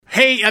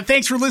Hey,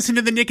 thanks for listening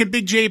to the Nick and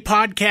Big J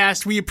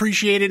podcast. We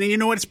appreciate it. And you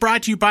know what? It's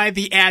brought to you by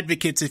The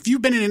Advocates. If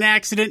you've been in an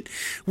accident,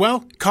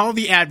 well, call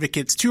The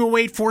Advocates.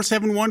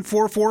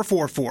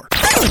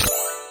 208-471-4444.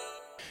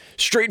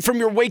 Straight from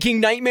your waking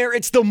nightmare,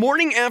 it's the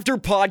Morning After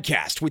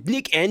Podcast with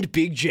Nick and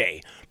Big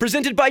J.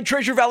 Presented by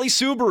Treasure Valley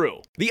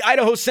Subaru, the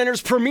Idaho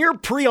Center's premier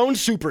pre-owned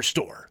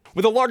superstore.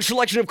 With a large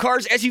selection of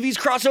cars, SUVs,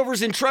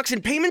 crossovers, and trucks,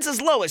 and payments as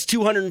low as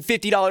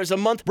 $250 a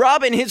month,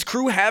 Rob and his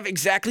crew have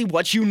exactly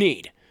what you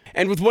need.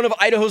 And with one of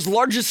Idaho's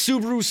largest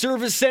Subaru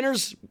service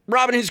centers,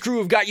 Rob and his crew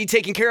have got you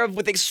taken care of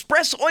with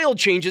express oil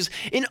changes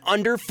in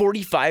under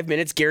 45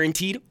 minutes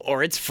guaranteed,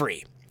 or it's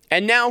free.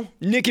 And now,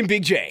 Nick and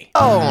Big J.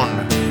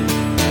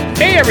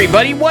 Hey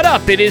everybody, what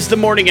up? It is the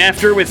Morning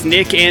After with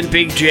Nick and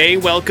Big J.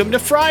 Welcome to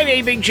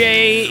Friday, Big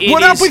J.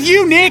 What up with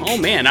you, Nick? Oh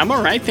man, I'm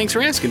alright. Thanks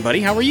for asking,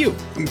 buddy. How are you?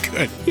 I'm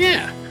good.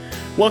 Yeah.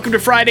 Welcome to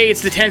Friday.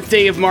 It's the 10th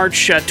day of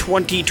March,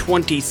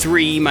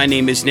 2023. My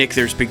name is Nick.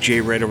 There's Big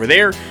J right over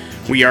there.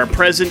 We are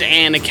present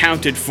and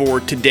accounted for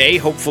today.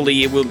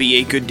 Hopefully it will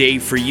be a good day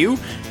for you.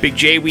 Big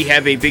J, we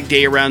have a big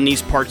day around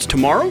these parts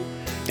tomorrow.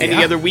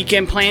 Any other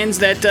weekend plans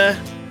that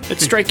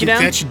strike you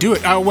down? That should do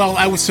it. Well,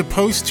 I was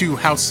supposed to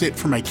house sit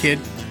for my kid.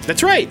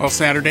 That's right. All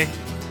Saturday.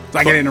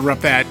 I gotta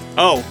interrupt that.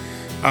 Oh.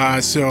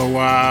 So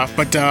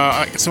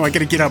I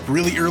gotta get up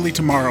really early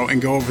tomorrow and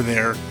go over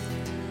there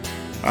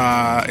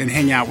and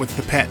hang out with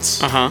the pets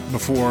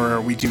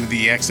before we do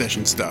the X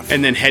Session stuff.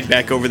 And then head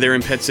back over there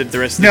and pet sit the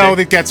rest of the day? No,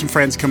 they've got some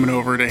friends coming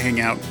over to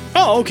hang out.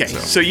 Oh, okay.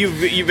 So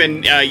you've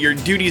been your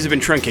duties have been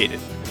truncated.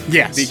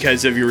 Yes.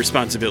 Because of your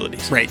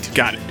responsibilities. Right.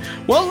 Got it.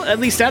 Well, at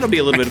least that'll be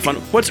a little bit of fun.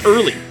 What's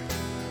early?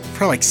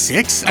 Probably like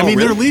 6. Oh, really?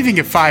 They're leaving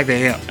at 5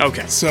 a.m.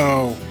 Okay.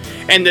 So...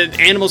 And the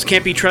animals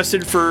can't be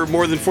trusted for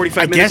more than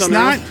 45 minutes on their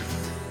own? I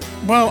guess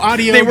not. Well,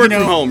 audio, They work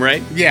from home,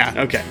 right? Yeah.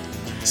 Okay.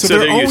 So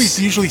there's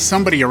always usually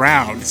somebody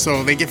around,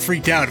 so they get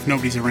freaked out if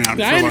nobody's around.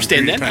 I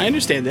understand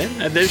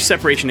that. There's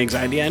separation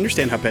anxiety. I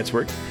understand how pets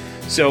work.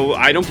 So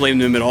I don't blame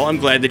them at all. I'm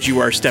glad that you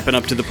are stepping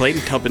up to the plate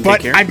and helping take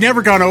care. But I've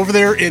never gone over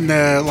there in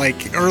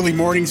the early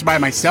mornings by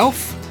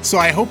myself, so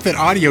I hope that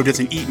audio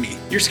doesn't eat me.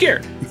 You're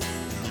scared.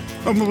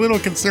 I'm a little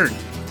concerned.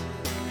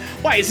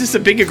 Why? Is this a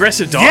big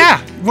aggressive dog? Yeah.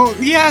 Well,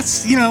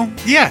 yes.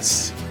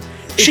 Yes.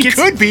 She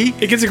could be.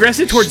 It gets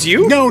aggressive towards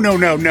you? No,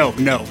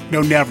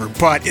 never.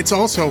 But it's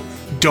also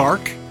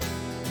dark,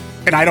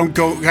 and I don't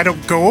go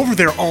over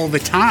there all the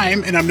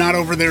time, and I'm not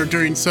over there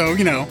during. So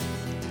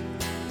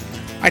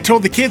I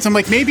told the kids, I'm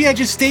like, maybe I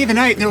just stay the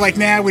night, and they're like,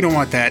 nah, we don't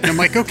want that. And I'm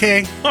like,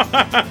 okay,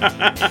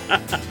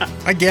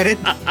 I get it.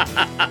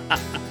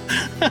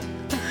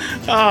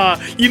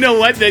 You know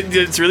what?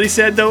 That's really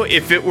sad though.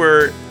 If it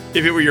were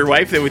your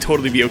wife, they would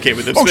totally be okay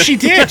with this. Oh, she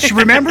did.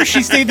 Remember,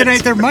 she stayed the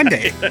night there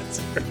Monday.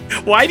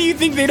 Why do you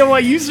think they don't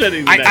want you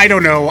spending the night? I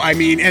don't know. I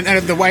mean, and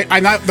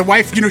the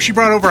wife, she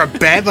brought over a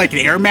bed, like an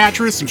air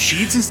mattress, some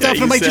sheets and stuff.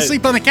 And I'm like, just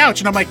sleep on the couch.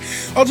 And I'm like,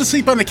 I'll just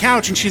sleep on the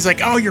couch. And she's like,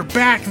 oh, you're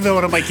back though.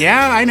 And I'm like,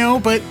 yeah, I know,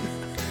 but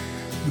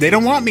they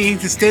don't want me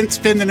to spend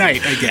the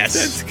night, I guess.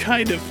 That's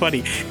kind of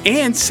funny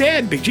and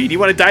sad, Big G. Do you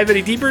want to dive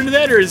any deeper into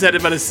that, or is that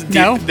about as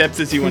deep depth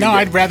as you want to go? No,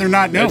 I'd rather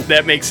not know.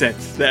 That makes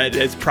sense.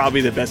 That's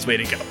probably the best way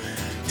to go.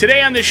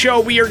 Today on the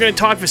show, we are going to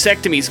talk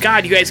vasectomies.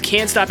 God, you guys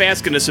can't stop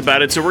asking us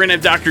about it, so we're going to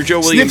have Dr.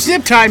 Joe Williams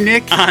snip time,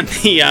 Nick, on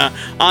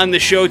the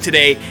show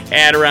today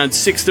at around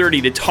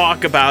 6:30 to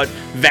talk about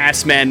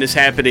Vas Madness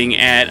happening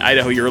at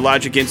Idaho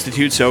Urologic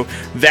Institute. So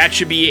that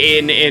should be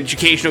an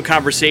educational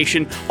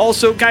conversation.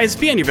 Also, guys,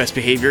 be on your best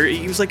behavior.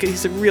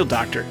 He's a real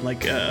doctor,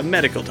 like a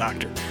medical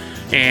doctor.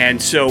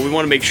 And so we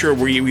want to make sure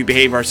we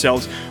behave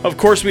ourselves. Of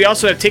course, we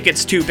also have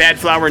tickets to Bad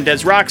Flower and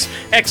Des Rocks,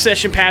 X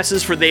Session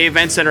passes for the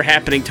events that are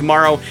happening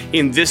tomorrow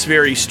in this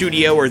very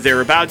studio or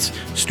thereabouts,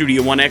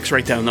 Studio 1X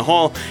right down the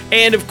hall.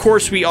 And of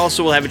course, we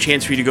also will have a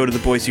chance for you to go to the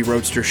Boise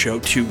Roadster show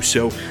too.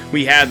 So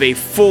we have a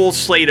full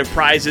slate of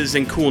prizes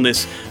and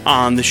coolness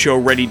on the show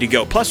ready to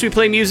go. Plus, we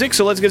play music,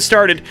 so let's get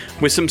started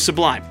with some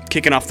Sublime.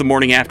 Kicking off the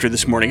Morning After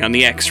this morning on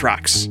the X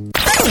Rocks. Nick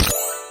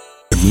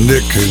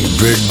and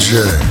Big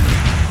J.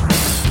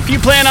 If you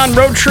plan on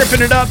road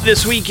tripping it up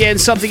this weekend,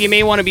 something you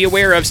may want to be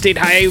aware of, State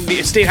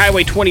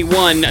Highway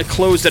 21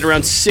 closed at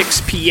around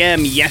 6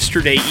 p.m.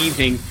 yesterday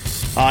evening,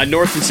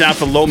 north and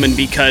south of Lohman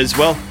because,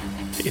 well,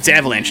 it's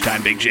avalanche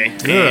time, Big J.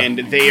 Yeah. And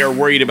they are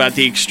worried about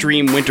the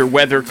extreme winter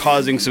weather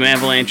causing some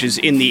avalanches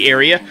in the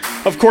area.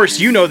 Of course,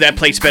 you know that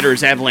place better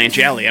as Avalanche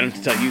Alley. I don't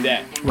have to tell you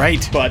that.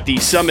 Right. But the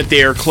summit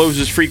there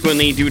closes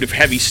frequently due to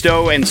heavy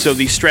snow, and so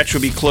the stretch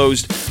will be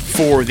closed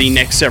for the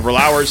next several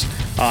hours.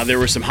 There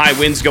were some high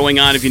winds going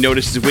on. If you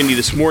noticed, it's windy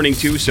this morning,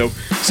 too. So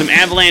some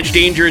avalanche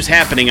danger is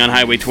happening on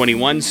Highway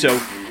 21. So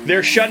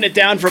they're shutting it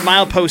down from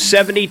milepost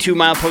 70 to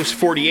milepost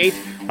 48.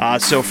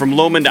 So from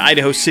Lohman to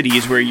Idaho City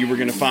is where you were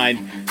going to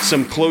find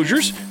some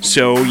closures.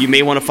 So you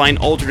may want to find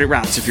alternate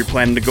routes if you're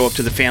planning to go up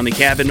to the family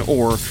cabin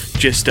or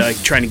just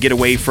trying to get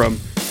away from,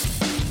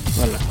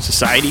 I don't know,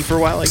 society for a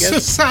while, I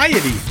guess.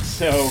 Society.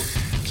 So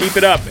keep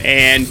it up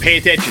and pay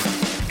attention.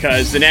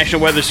 because the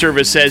National Weather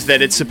Service says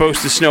that it's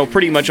supposed to snow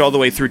pretty much all the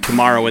way through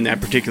tomorrow in that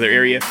particular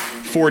area,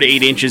 4 to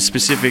 8 inches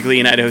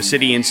specifically in Idaho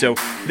City, and so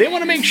they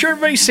want to make sure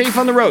everybody's safe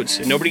on the roads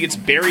and nobody gets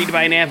buried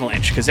by an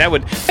avalanche, because that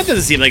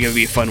doesn't seem like it would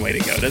be a fun way to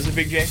go, does it,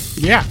 Big J?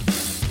 Yeah.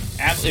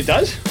 It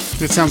does?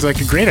 That sounds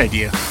like a great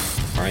idea.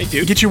 All right,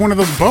 dude. Get you one of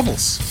those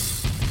bubbles.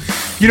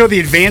 You know,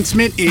 the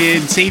advancement in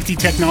safety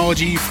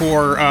technology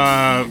for,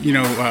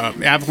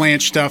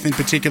 avalanche stuff in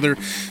particular,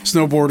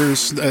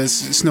 snowboarders,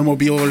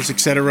 snowmobilers,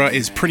 etc.,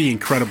 is pretty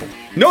incredible.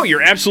 No,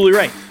 you're absolutely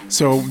right.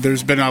 So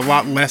there's been a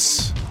lot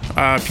less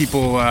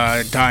people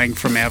dying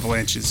from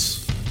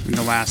avalanches in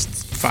the last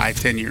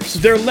 5-10 years.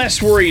 They're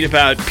less worried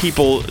about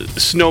people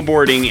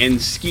snowboarding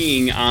and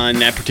skiing on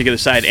that particular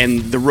side and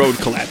the road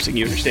collapsing.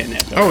 You understand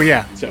that, though? Oh,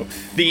 yeah. So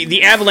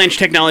the avalanche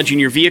technology in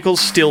your vehicle's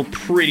still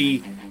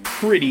pretty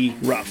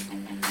rough.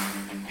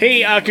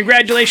 Hey,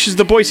 congratulations to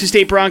the Boise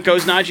State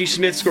Broncos. Najee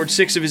Smith scored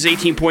 6 of his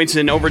 18 points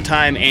in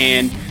overtime,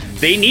 and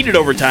they needed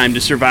overtime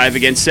to survive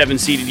against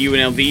 7-seeded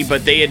UNLV,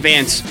 but they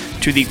advance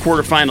to the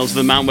quarterfinals of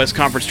the Mountain West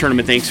Conference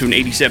Tournament thanks to an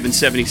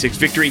 87-76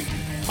 victory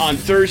on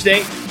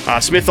Thursday.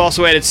 Smith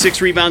also added 6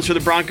 rebounds for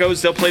the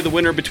Broncos. They'll play the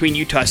winner between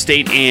Utah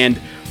State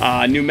and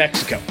New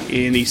Mexico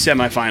in the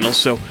semifinals,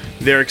 so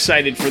they're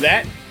excited for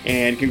that.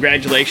 And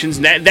congratulations.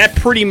 That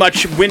pretty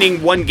much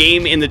winning one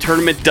game in the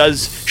tournament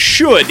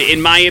should,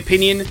 in my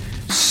opinion,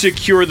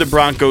 secure the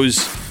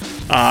Broncos'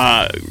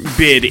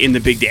 bid in the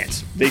Big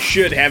Dance. They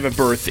should have a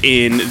berth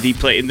in the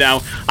play.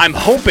 Now, I'm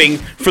hoping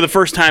for the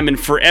first time in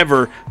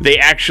forever they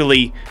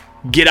actually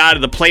get out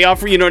of the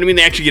playoff. You know what I mean?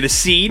 They actually get a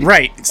seed.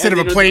 Right. Instead of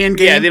a play-in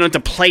game. Yeah, they don't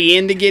have to play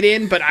in to get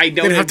in, but I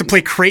don't. They don't have to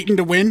play Creighton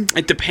to win?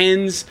 It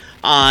depends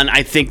on,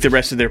 I think, the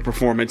rest of their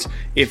performance,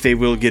 if they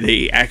will get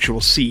a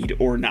actual seed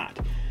or not.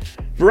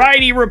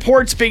 Variety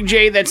reports, Big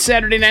J, that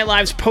Saturday Night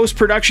Live's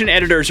post-production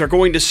editors are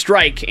going to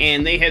strike,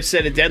 and they have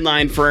set a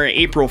deadline for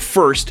April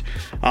 1st.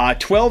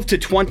 12 to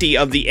 20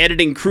 of the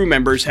editing crew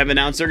members have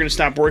announced they're going to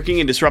stop working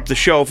and disrupt the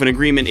show if an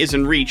agreement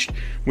isn't reached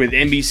with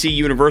NBC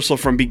Universal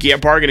from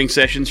bargaining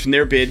sessions from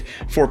their bid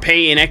for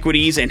pay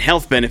inequities and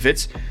health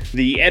benefits.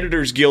 The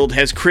Editors Guild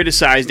has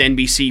criticized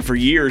NBC for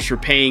years for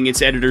paying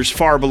its editors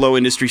far below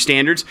industry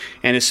standards,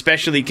 and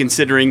especially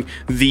considering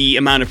the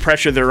amount of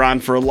pressure they're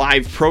on for a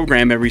live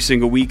program every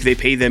single week, they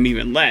pay them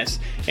even less.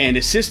 And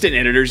assistant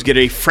editors get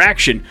a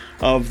fraction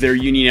of their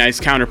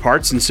unionized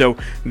counterparts, and so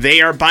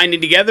they are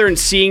binding together and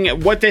seeing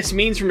what this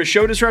means from a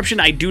show disruption.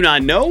 I do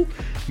not know,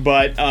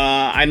 but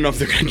I don't know if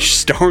they're going to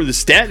storm the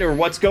set or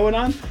what's going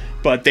on,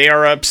 but they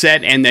are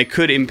upset, and that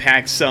could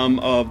impact some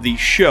of the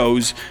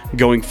shows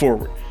going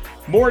forward.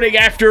 Morning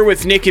After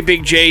with Nick and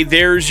Big J.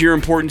 There's your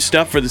important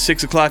stuff for the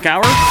 6 o'clock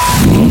hour.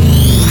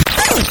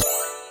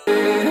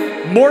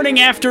 Morning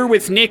After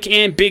with Nick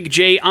and Big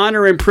J.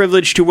 Honor and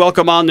privilege to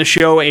welcome on the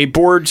show a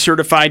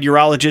board-certified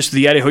urologist of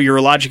the Idaho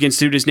Urologic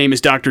Institute. His name is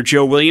Dr.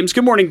 Joe Williams.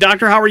 Good morning,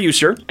 doctor. How are you,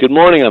 sir? Good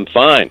morning. I'm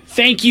fine.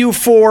 Thank you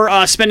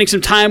for spending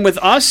some time with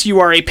us. You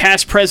are a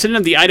past president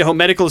of the Idaho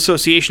Medical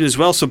Association as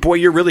well, so boy,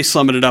 you're really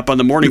slumming it up on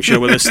the morning show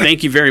with us.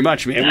 Thank you very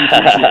much, man. We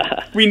appreciate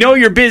it. We know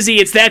you're busy.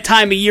 It's that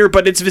time of year,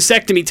 but it's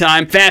vasectomy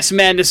time. Vast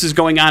Madness is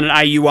going on at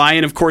IUI,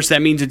 and of course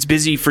that means it's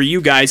busy for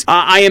you guys.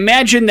 I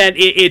imagine that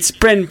it's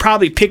been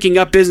probably picking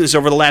up business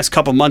over the last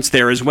couple months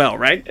there as well,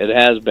 right? It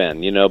has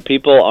been. You know,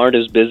 people aren't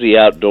as busy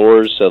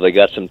outdoors, so they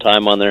got some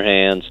time on their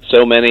hands.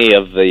 So many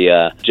of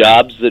the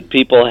jobs that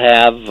people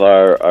have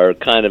are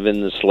kind of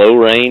in the slow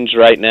range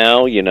right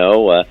now, you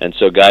know, and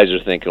so guys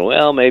are thinking,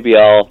 well, maybe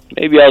I'll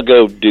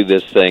go do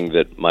this thing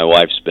that my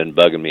wife's been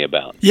bugging me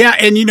about. Yeah,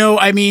 and you know,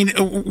 I mean,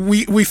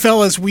 we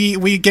fellas,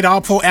 we get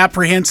awful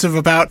apprehensive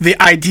about the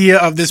idea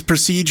of this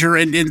procedure,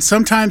 and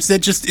sometimes that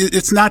just,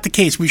 it's not the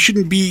case. We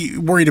shouldn't be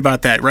worried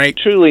about that, right?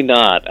 Truly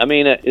not. I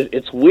mean,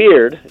 it's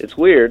weird. It's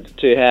weird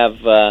to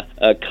have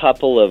a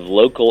couple of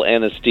local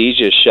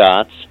anesthesia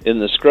shots in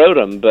the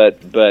scrotum, but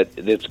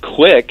it's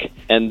quick,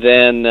 and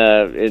then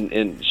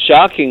in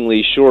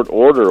shockingly short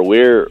order,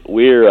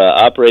 we're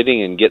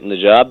operating and getting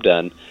the job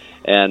done.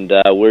 And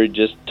we're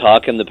just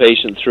talking the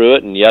patient through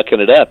it and yucking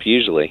it up,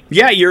 usually.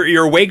 Yeah,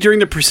 you're awake during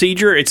the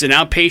procedure. It's an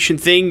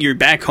outpatient thing. You're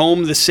back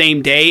home the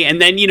same day.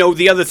 And then, you know,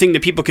 the other thing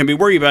that people can be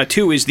worried about,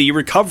 too, is the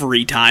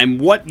recovery time.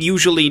 What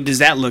usually does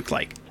that look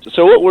like?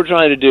 So what we're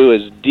trying to do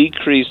is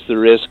decrease the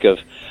risk of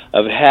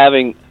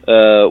having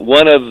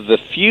one of the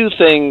few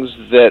things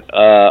that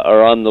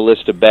are on the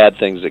list of bad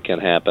things that can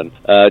happen,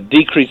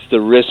 decrease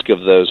the risk of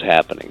those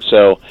happening.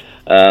 So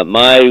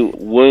my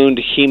wound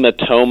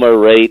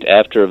hematoma rate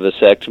after a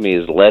vasectomy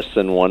is less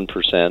than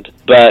 1%.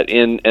 But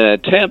in an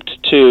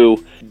attempt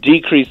to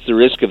decrease the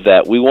risk of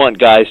that, we want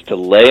guys to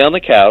lay on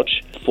the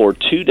couch for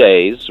 2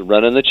 days,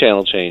 running the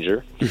channel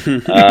changer.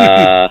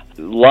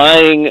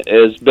 Lying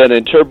has been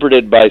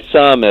interpreted by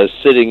some as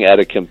sitting at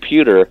a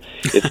computer.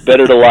 It's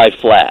better to lie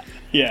flat.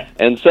 Yeah.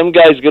 And some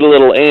guys get a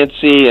little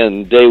antsy,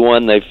 and day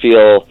one they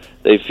feel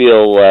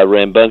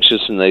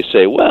rambunctious, and they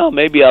say, well,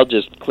 maybe I'll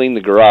just clean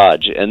the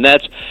garage, and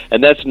that's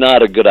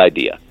not a good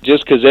idea.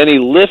 Just because any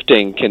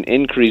lifting can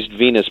increase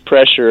venous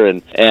pressure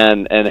and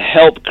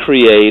help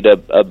create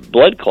a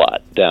blood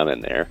clot down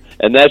in there,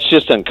 and that's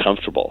just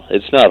uncomfortable.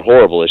 It's not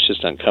horrible, it's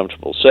just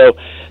uncomfortable. So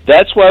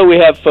that's why we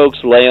have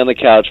folks lay on the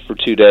couch for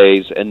 2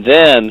 days, and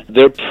then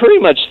they're pretty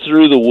much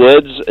through the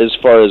woods as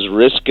far as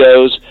risk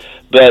goes.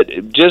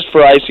 But just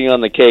for icing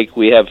on the cake,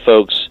 we have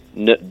folks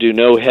do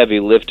no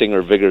heavy lifting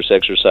or vigorous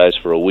exercise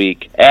for a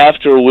week.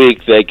 After a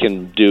week, they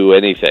can do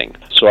anything.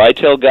 So I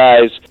tell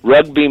guys,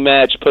 rugby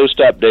match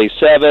post-op day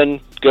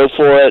 7, go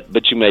for it,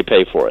 but you may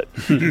pay for it.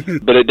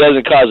 But it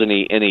doesn't cause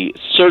any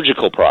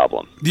surgical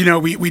problem. You know,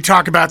 we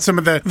talk about some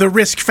of the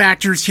risk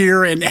factors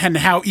here and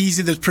how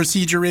easy the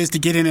procedure is to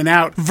get in and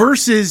out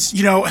versus,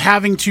 you know,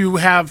 having to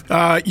have,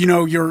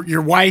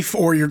 your wife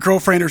or your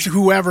girlfriend or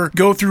whoever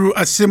go through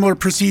a similar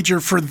procedure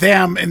for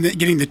them and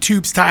getting the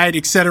tubes tied,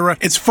 etc.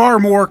 It's far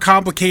more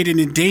complicated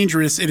and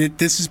dangerous, and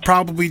this is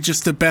probably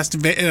just the best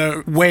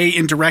way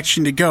and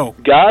direction to go.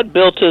 God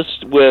built us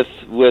with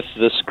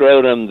the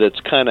scrotum that's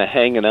kind of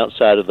hanging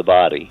outside of the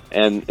body,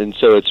 and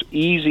so it's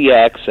easy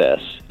access.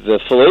 The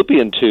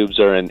fallopian tubes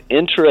are an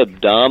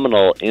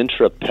intra-abdominal,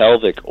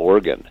 intra-pelvic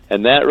organ,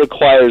 and that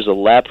requires a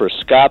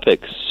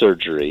laparoscopic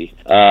surgery,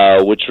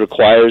 which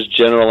requires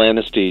general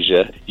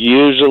anesthesia,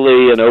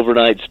 usually an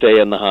overnight stay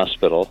in the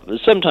hospital,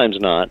 sometimes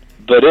not.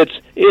 But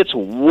it's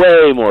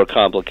way more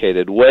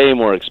complicated, way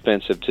more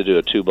expensive to do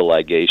a tubal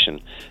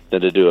ligation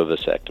than to do a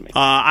vasectomy.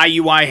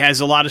 IUI has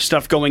a lot of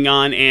stuff going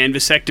on, and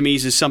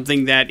vasectomies is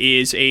something that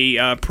is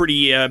a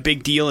pretty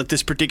big deal at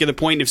this particular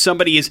point. If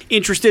somebody is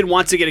interested,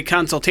 wants to get a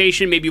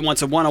consultation, maybe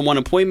wants a one-on-one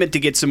appointment to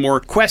get some more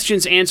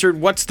questions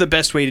answered, what's the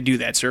best way to do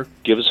that, sir?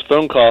 Give us a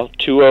phone call,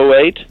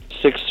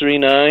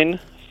 208-639-4900.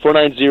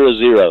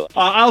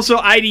 Also,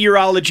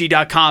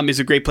 IDurology.com is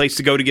a great place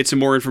to go to get some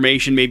more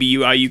information. Maybe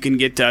you can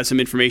get some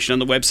information on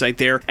the website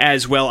there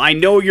as well. I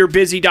know you're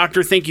busy,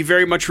 Doctor. Thank you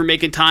very much for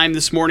making time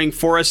this morning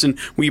for us, and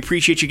we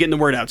appreciate you getting the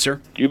word out,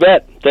 sir. You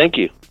bet. Thank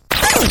you.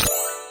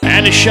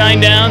 That is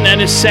Shinedown.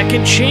 That is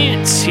Second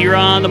Chance here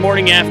on The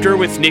Morning After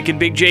with Nick and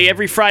Big J.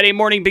 Every Friday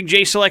morning, Big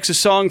J selects a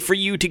song for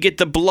you to get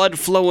the blood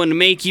flowing, to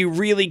make you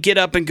really get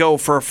up and go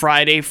for a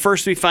Friday.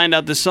 First, we find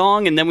out the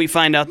song, and then we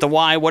find out the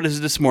why. What is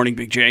it this morning,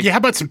 Big J? Yeah, how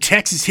about some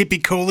Texas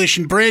Hippie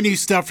Coalition? Brand new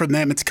stuff from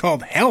them. It's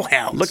called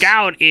Hellhounds. Look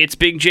out. It's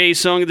Big J's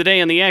Song of the Day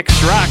on the X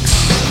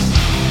Rocks.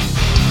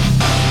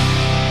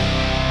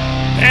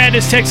 That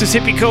is Texas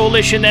Hippie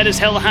Coalition. That is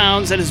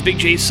Hellhounds. That is Big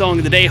J's Song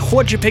of the Day.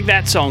 What'd you pick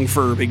that song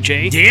for, Big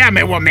J? Yeah,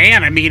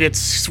 man,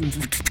 it's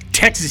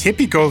Texas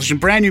Hippie Coalition.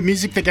 Brand new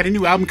music. They got a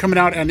new album coming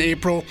out on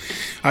April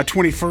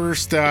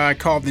 21st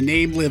called The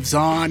Name Lives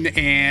On,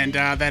 and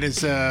that is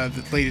the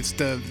latest,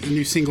 the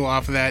new single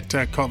off of that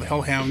called The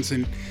Hellhounds.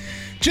 And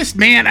just,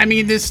 man, I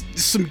mean, there's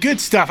some good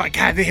stuff.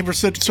 God, they were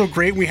so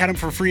great. We had them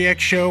for Free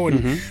X Show,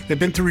 and they've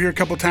been through here a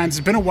couple times.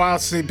 It's been a while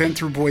since they've been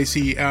through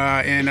Boise,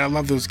 and I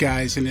love those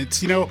guys. And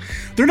it's,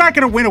 they're not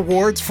going to win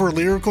awards for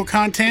lyrical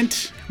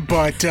content,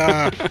 but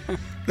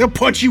they'll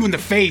punch you in the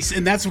face,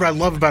 and that's what I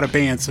love about a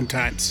band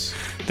sometimes.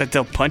 That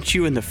they'll punch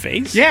you in the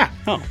face? Yeah,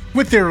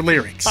 with their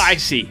lyrics. I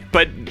see,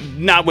 but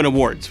not win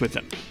awards with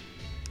them.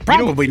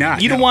 Probably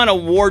not. You don't want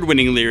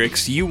award-winning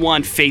lyrics. You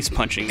want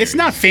face-punching lyrics. It's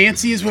not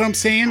fancy is what I'm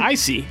saying. I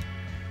see.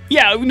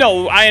 Yeah,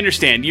 no, I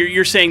understand.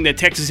 You're saying that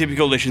Texas Hippie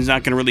Coalition is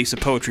not going to release a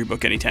poetry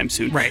book anytime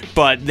soon. Right.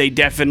 But they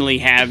definitely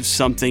have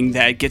something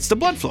that gets the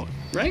blood flowing,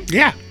 right?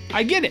 Yeah.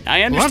 I get it.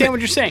 I understand what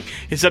you're saying.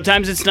 And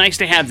sometimes it's nice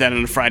to have that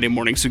on a Friday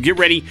morning. So get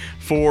ready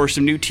for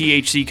some new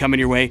THC coming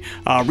your way.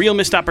 Real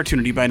Missed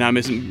Opportunity by now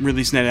isn't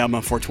releasing that album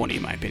on 420,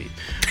 in my opinion.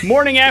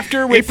 Morning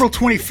After with April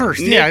 21st.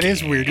 Nick, yeah, it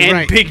is weird. You're and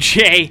right. Big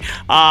J.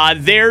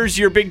 There's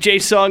your Big J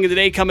Song of the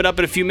Day coming up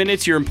in a few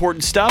minutes. Your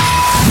important stuff.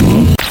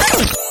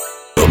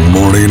 The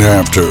Morning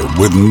After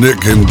with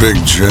Nick and Big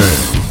J.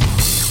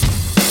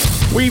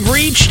 We've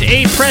reached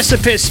a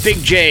precipice,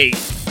 Big J.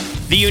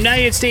 The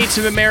United States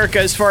of America,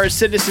 as far as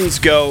citizens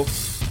go,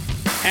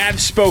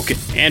 have spoken.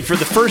 And for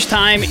the first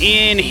time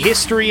in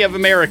history of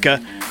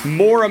America,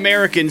 more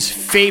Americans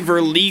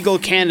favor legal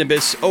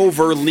cannabis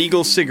over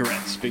legal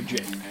cigarettes, Big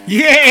J.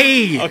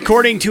 Yay!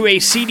 According to a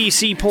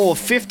CDC poll,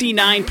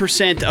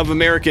 59% of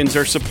Americans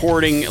are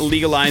supporting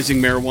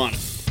legalizing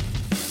marijuana.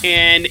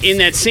 And in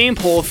that same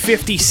poll,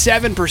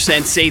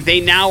 57% say they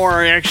now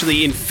are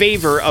actually in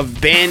favor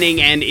of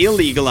banning and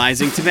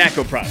illegalizing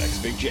tobacco products,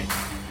 Big J.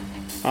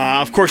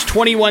 Of course,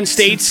 21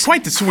 states. It's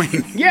quite the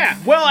swing. Yeah.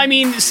 Well, I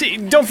mean,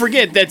 don't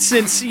forget that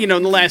since, in the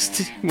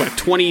last,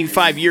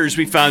 25 years,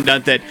 we found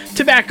out that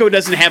tobacco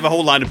doesn't have a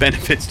whole lot of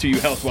benefits to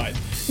you health-wise.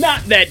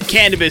 Not that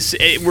cannabis,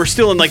 we're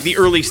still in, the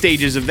early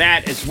stages of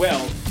that as well.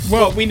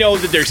 Well, but we know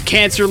that there's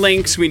cancer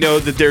links. We know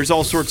that there's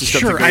all sorts of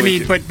stuff Sure, to go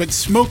into. but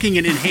smoking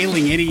and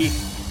inhaling any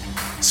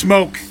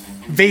smoke,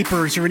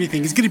 vapors, or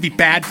anything is going to be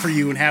bad for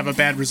you and have a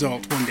bad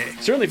result one day.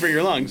 Certainly for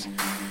your lungs.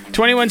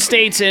 21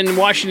 states and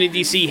Washington,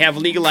 D.C. have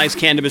legalized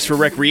cannabis for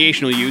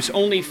recreational use.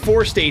 Only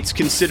 4 states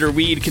consider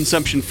weed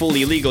consumption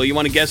fully legal. You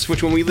want to guess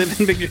which one we live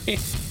in, Big J?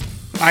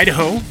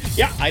 Idaho.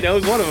 Yeah, Idaho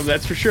is one of them,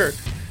 that's for sure.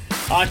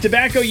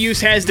 Tobacco use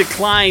has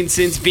declined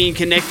since being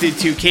connected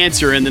to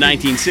cancer in the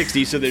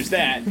 1960s, so there's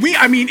that.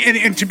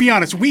 And to be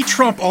honest, we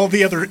trump all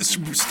the other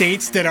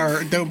states that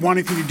want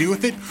anything to do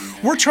with it.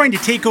 We're trying to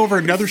take over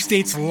another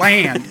state's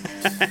land,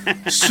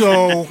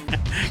 so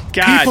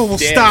people will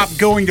stop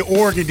going to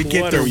Oregon to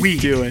get their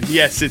weed. Doing?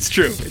 Yes, it's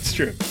true. It's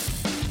true.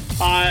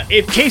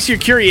 In case you're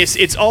curious,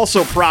 it's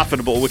also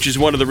profitable, which is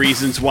one of the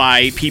reasons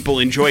why people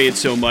enjoy it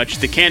so much.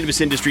 The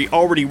cannabis industry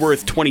already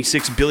worth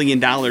 $26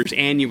 billion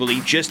annually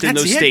just in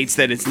those states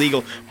that it's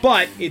legal,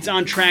 but it's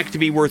on track to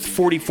be worth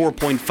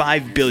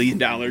 $44.5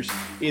 billion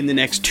in the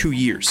next 2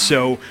 years.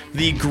 So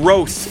the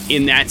growth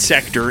in that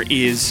sector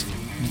is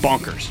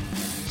bonkers.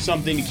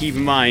 Something to keep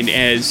in mind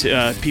as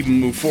people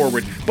move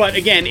forward. But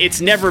again,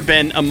 it's never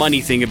been a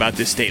money thing about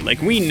this state.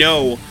 Like, we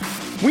know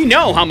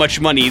how much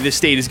money this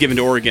state is given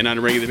to Oregon on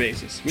a regular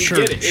basis. We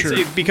get it.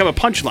 It's become a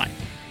punchline.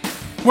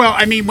 Well,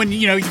 I mean, when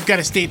you've got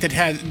a state that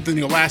had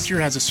last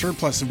year has a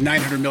surplus of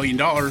 $900 million,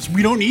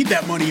 we don't need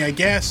that money, I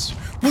guess.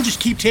 We'll just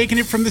keep taking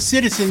it from the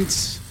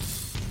citizens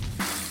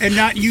and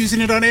not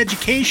using it on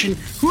education.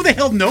 Who the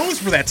hell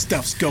knows where that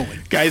stuff's going?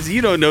 Guys,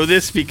 you don't know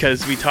this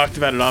because we talked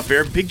about it off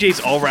air. Big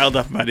J's all riled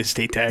up about his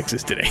state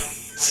taxes today.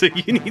 So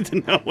you need to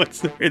know where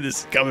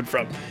this is coming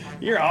from.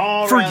 You're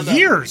all for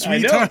years. I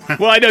know.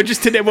 Well, I know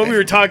just today when we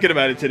were talking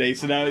about it today.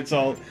 So now it's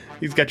all,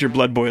 he's got your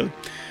blood boiling.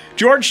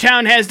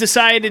 Georgetown has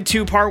decided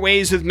to part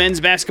ways with men's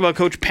basketball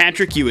coach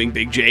Patrick Ewing,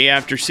 Big J,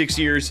 after 6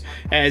 years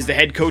as the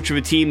head coach of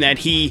a team that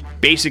he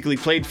basically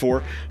played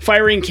for.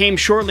 Firing came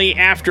shortly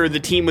after the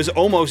team was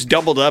almost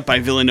doubled up by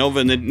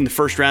Villanova in the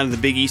first round of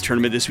the Big East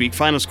tournament this week.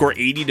 Final score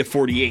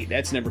 80-48.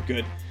 That's never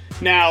good.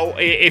 Now,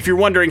 if you're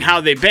wondering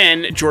how they've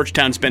been,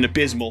 Georgetown's been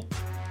abysmal.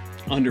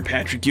 Under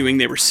Patrick Ewing,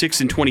 they were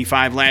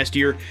 6-25 last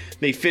year.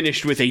 They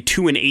finished with a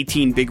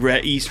 2-18 Big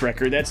East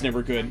record. That's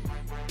never good.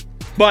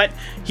 But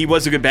he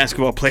was a good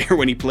basketball player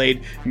when he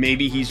played.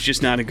 Maybe he's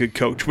just not a good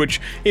coach,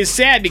 which is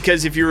sad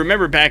because if you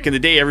remember back in the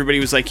day, everybody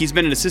was like, he's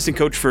been an assistant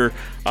coach for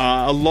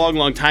a long,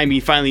 long time. He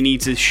finally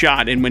needs his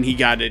shot, and when he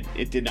got it,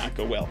 it did not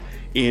go well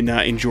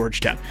in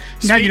Georgetown.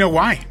 Now you know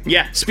why.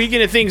 Yeah,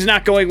 speaking of things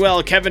not going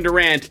well, Kevin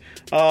Durant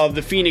of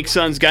the Phoenix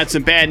Suns got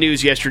some bad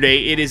news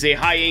yesterday. It is a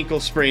high ankle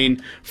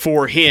sprain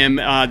for him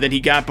that he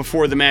got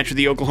before the match with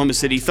the Oklahoma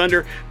City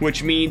Thunder,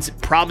 which means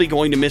probably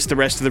going to miss the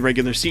rest of the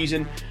regular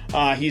season.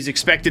 He's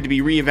expected to be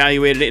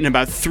reevaluated in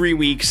about 3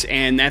 weeks,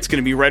 and that's going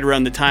to be right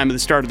around the time of the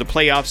start of the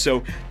playoffs.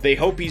 So they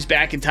hope he's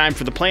back in time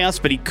for the playoffs,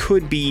 but he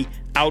could be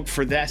out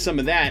for some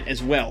of that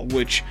as well,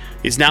 which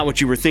is not what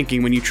you were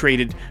thinking when you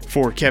traded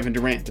for Kevin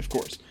Durant, of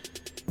course.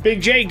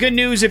 Big J, good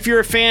news if you're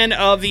a fan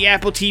of the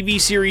Apple TV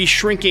series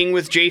Shrinking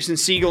with Jason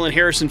Segel and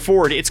Harrison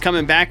Ford. It's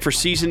coming back for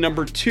season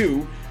number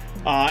 2.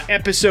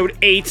 Episode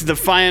 8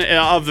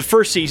 of the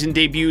first season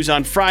debuts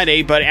on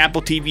Friday, but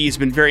Apple TV has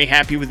been very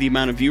happy with the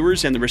amount of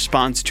viewers and the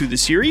response to the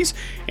series,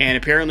 and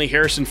apparently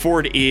Harrison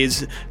Ford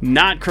is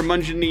not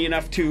curmudgeonly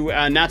enough to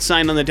not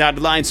sign on the dotted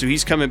line, so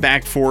he's coming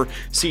back for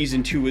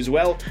season 2 as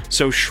well.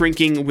 So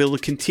Shrinking will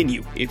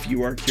continue if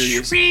you are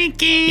curious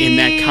in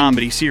that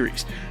comedy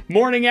series.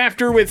 Morning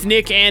After with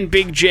Nick and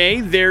Big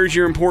J. There's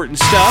your important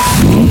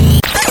stuff.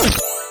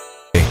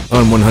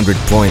 On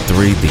 100.3,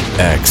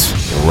 the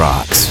X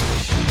rocks.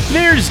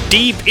 There's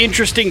deep,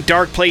 interesting,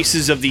 dark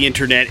places of the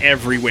internet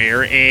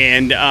everywhere,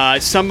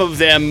 and some of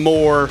them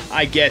more,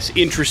 I guess,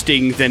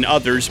 interesting than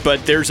others,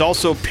 but there's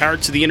also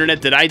parts of the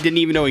internet that I didn't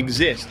even know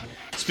exist.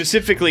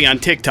 Specifically on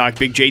TikTok,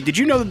 Big J. Did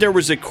you know that there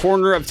was a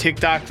corner of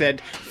TikTok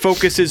that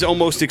focuses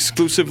almost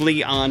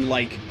exclusively on,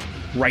 like,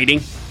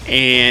 writing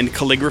and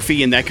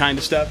calligraphy and that kind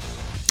of stuff?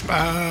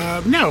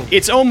 No.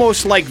 It's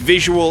almost like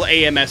visual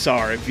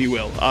AMSR, if you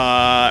will,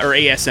 or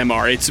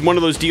ASMR. It's one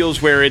of those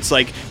deals where it's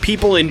like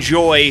people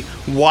enjoy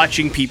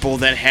watching people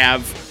that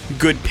have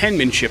good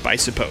penmanship, I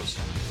suppose.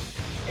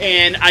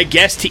 And I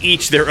guess to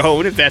each their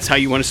own, if that's how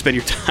you want to spend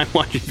your time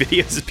watching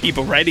videos of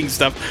people writing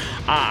stuff,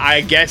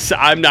 I guess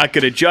I'm not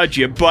going to judge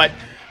you. But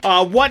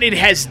what it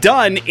has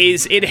done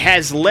is it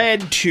has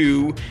led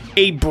to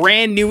a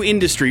brand new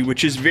industry,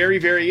 which is very,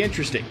 very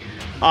interesting.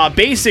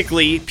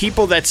 Basically,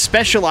 people that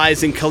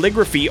specialize in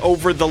calligraphy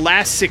over the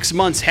last 6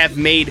 months have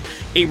made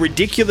a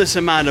ridiculous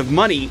amount of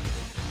money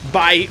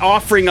by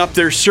offering up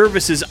their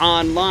services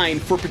online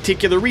for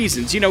particular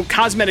reasons. You know,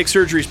 cosmetic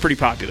surgery is pretty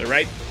popular,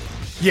 right?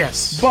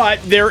 Yes.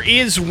 But there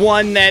is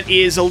one that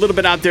is a little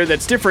bit out there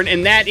that's different,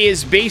 and that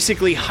is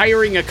basically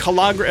hiring a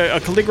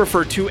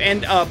calligrapher to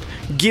end up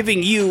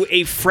giving you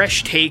a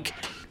fresh take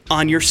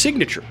on your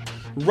signature.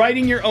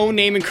 Writing your own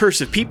name in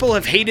cursive. People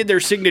have hated their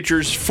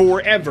signatures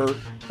forever,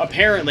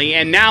 apparently,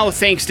 and now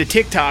thanks to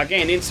TikTok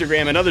and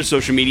Instagram and other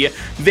social media,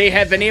 they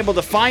have been able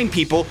to find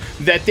people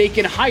that they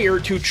can hire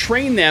to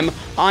train them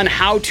on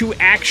how to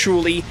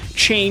actually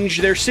change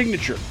their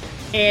signature.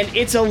 And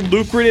it's a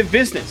lucrative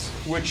business,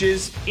 which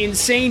is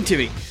insane to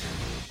me.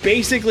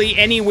 Basically,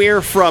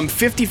 anywhere from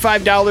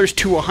 $55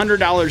 to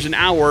 $100 an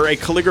hour, a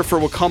calligrapher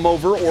will come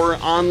over or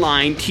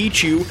online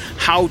teach you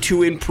how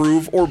to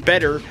improve or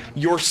better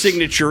your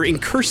signature in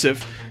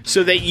cursive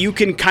so that you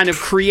can kind of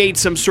create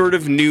some sort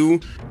of new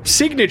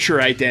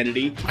signature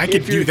identity. I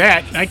could do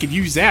that. I could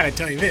use that, I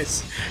tell you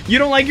this. You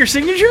don't like your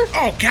signature?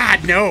 Oh,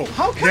 God, no.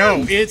 How come?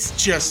 No, it's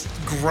just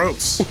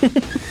gross.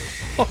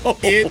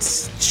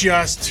 It's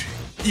just...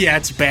 Yeah,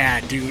 it's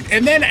bad, dude.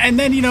 And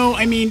then, you know,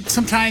 I mean,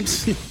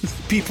 sometimes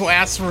people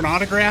ask for an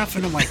autograph,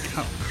 and I'm like,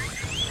 oh.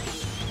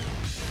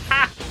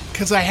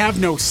 Because I have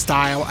no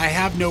style. I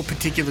have no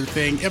particular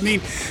thing. I mean,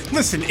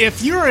 listen,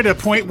 if you're at a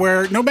point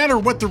where, no matter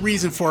what the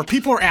reason for,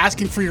 people are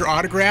asking for your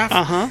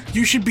autograph,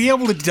 you should be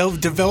able to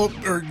develop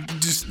or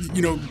just,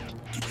 you know,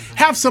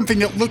 have something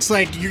that looks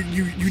like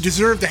you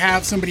deserve to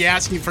have somebody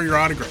asking for your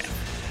autograph.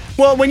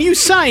 Well, when you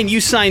sign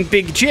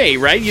Big J,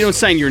 right? You don't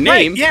sign your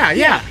name. Right,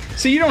 yeah.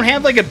 So you don't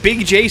have like a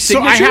Big J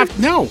signature? So I have,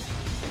 no.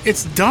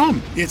 It's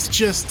dumb.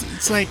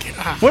 It's like...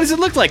 What does it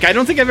look like? I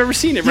don't think I've ever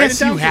seen it. Write it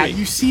down for me.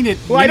 You've seen it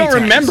Well, I don't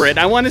many remember times.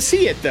 it. I want to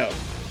see it, though.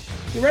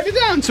 Write it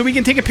down so we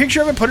can take a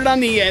picture of it, put it on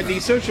the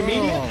social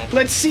media.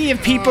 Let's see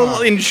if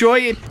people enjoy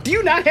it. Do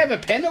you not have a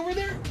pen over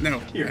there? No,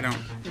 Here, I don't.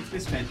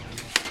 This pen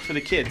for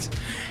the kids.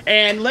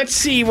 And let's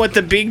see what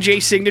the Big J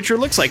signature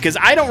looks like, because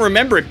I don't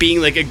remember it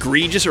being like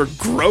egregious or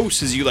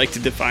gross, as you like to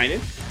define it.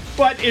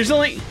 But there's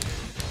only...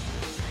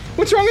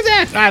 What's wrong with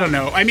that? I don't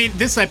know. I mean,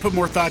 this I put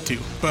more thought to,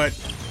 but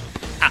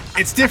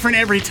it's different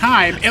every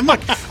time. And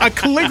look, a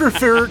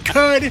calligrapher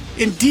could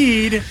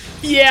indeed...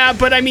 Yeah,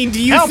 but I mean,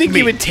 do you Help think me.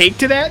 you would take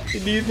to that? Do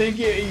you think,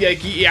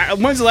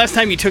 when's the last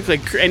time you took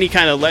like any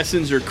kind of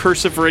lessons or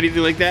cursive or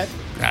anything like that?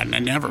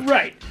 Never.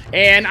 Right.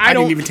 And I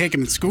didn't even take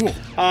them in school.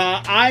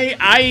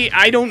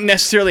 I don't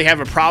necessarily have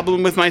a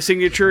problem with my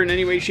signature in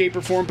any way, shape,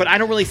 or form, but I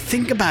don't really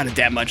think about it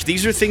that much.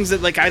 These are things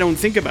that like I don't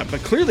think about,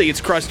 but clearly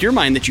it's crossed your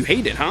mind that you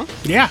hate it, huh?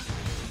 Yeah.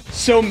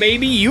 So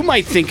maybe you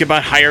might think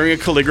about hiring a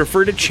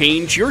calligrapher to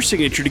change your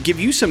signature, to give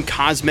you some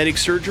cosmetic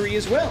surgery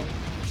as well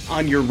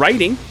on your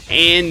writing,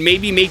 and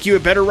maybe make you a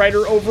better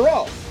writer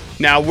overall.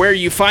 Now, where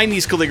you find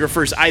these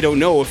calligraphers, I don't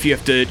know if you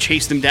have to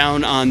chase them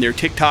down on their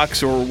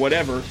TikToks or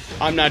whatever.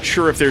 I'm not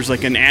sure if there's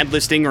like an ad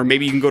listing, or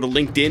maybe you can go to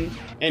LinkedIn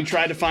and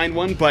try to find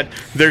one, but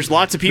there's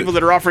lots of people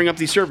that are offering up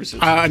these services.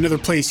 Another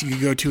place you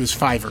could go to is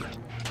Fiverr.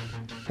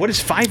 What is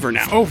Fiverr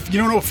now? Oh, you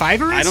don't know what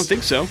Fiverr is? I don't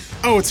think so.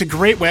 Oh, it's a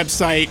great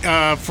website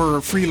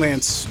for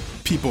freelance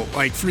people,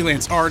 like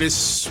freelance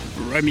artists.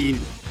 I mean,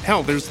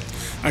 hell,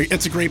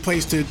 it's a great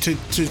place to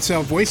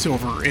sell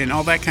voiceover and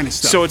all that kind of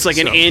stuff. So it's like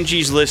an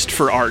Angie's List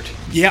for art.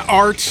 Yeah,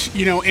 art,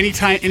 you know,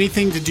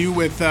 anything to do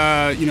with,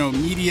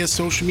 media,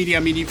 social media. I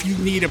mean, if you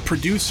need a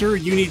producer,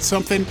 you need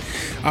something,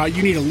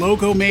 you need a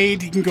logo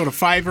made, you can go to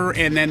Fiverr,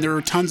 and then there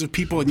are tons of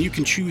people, and you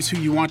can choose who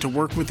you want to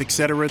work with,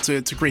 etc.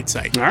 It's a great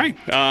site. All right,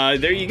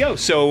 there you go.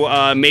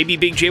 So maybe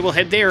Big J will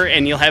head there,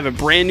 and you'll have a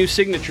brand new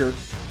signature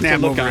to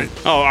I'm look over on. it.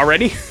 Oh,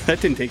 already? That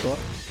didn't take long.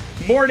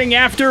 Morning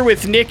After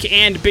with Nick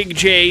and Big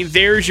J.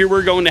 There's your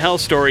We're Going to Hell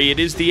story. It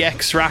is the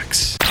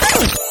X-Rocks.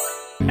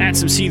 That's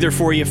some Seether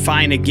for you.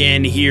 Fine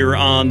again here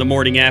on the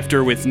Morning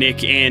After with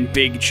Nick and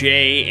Big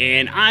J.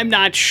 And I'm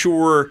not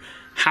sure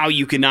how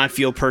you cannot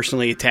feel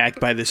personally attacked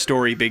by this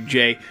story, Big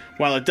J.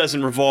 While it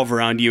doesn't revolve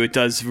around you, it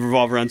does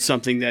revolve around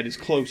something that is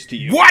close to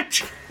you.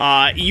 What?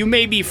 You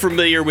may be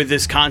familiar with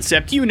this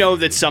concept. You know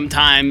that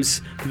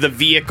sometimes the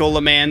vehicle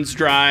a man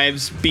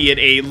drives, be it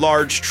a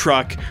large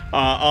truck,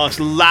 a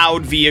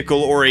loud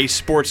vehicle, or a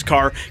sports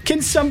car,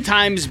 can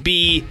sometimes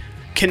be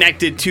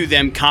connected to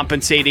them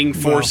compensating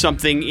for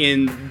something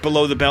in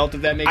below the belt,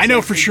 if that makes sense. I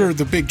know for sure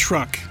the big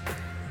truck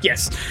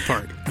Yes.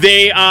 part.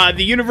 The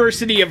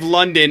University of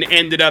London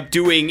ended up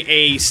doing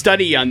a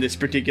study on this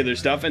particular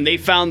stuff, and they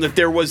found that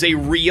there was a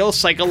real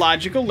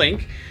psychological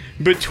link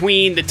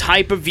between the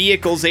type of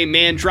vehicles a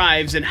man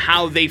drives and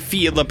how they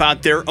feel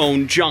about their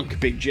own junk,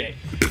 Big J.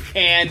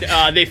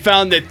 And they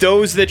found that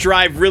those that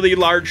drive really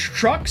large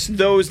trucks,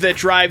 those that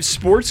drive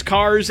sports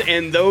cars,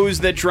 and those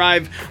that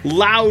drive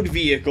loud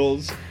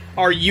vehicles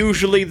are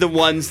usually the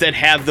ones that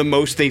have the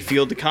most they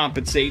feel to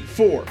compensate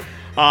for.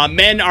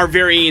 Men are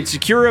very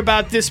insecure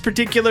about this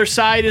particular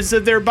side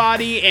of their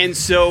body, and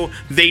so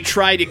they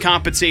try to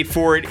compensate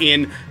for it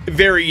in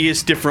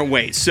various different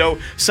ways. So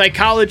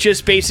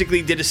psychologists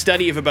basically did a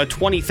study of about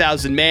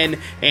 20,000 men,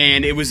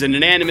 and it was an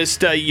anonymous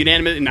study,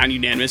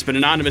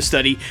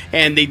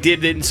 and they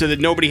did it so that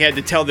nobody had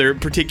to tell their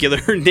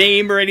particular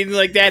name or anything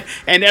like that,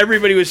 and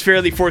everybody was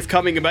fairly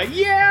forthcoming about,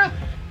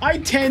 I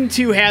tend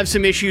to have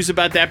some issues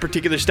about that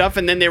particular stuff.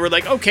 And then they were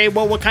like, okay,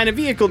 well, what kind of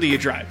vehicle do you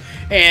drive?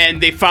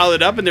 And they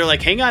followed up, and they're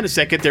like, hang on a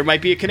second, there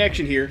might be a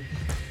connection here.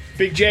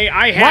 Big J,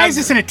 Why is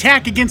this an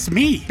attack against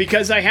me?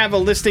 Because I have a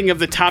listing of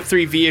the top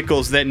 3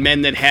 vehicles that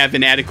men that have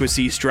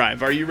inadequacies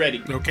drive. Are you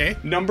ready? Okay.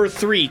 Number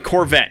 3,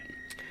 Corvette.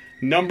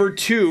 Number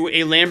 2,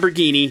 a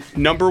Lamborghini.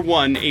 Number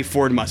 1, a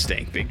Ford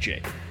Mustang, Big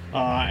J.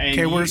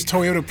 Okay, where's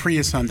Toyota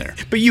Prius on there?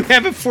 But you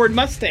have a Ford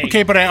Mustang.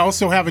 Okay, but I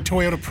also have a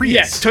Toyota Prius.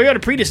 Yes,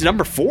 Toyota Prius is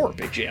number 4,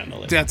 Big J, on the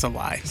list. That's a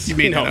lie. You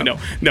made that up.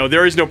 No,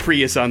 there is no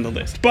Prius on the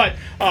list. But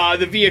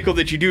the vehicle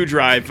that you do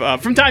drive,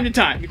 from time to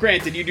time,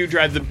 granted, you do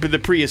drive the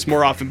Prius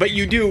more often, but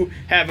you do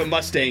have a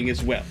Mustang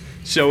as well.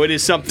 So it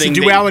is something... It's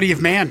a duality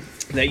of man.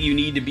 that you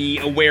need to be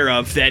aware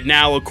of that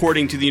now,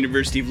 according to the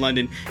University of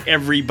London,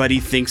 everybody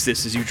thinks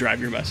this as you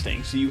drive your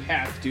Mustang. So you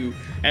have to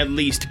at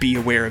least be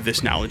aware of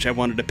this knowledge. I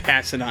wanted to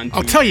pass it on to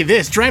I'll tell you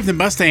this, driving the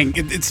Mustang,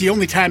 it's the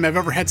only time I've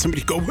ever had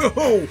somebody go,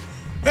 whoa,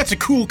 that's a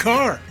cool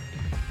car.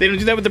 They don't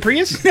do that with the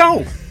Prius?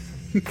 No.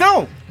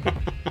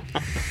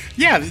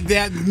 Yeah,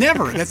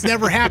 that's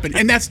never happened.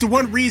 And that's the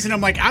one reason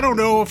I'm like, I don't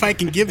know if I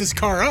can give this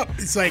car up.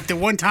 It's like the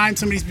one time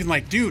somebody's been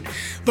like, dude,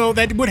 though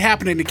that would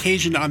happen on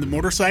occasion on the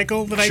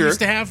motorcycle that I used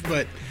to have,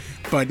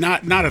 but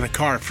not in a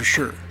car for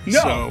sure.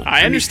 No, so,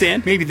 I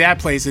understand. Maybe that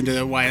plays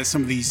into why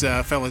some of these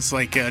fellas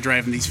like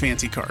driving these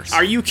fancy cars.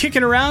 Are you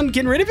kicking around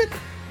getting rid of it?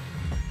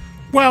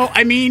 Well,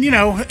 I mean,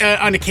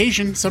 on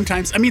occasion,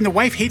 sometimes. I mean, the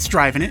wife hates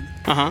driving it.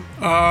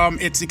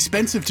 It's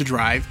expensive to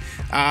drive.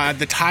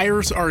 The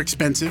tires are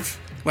expensive.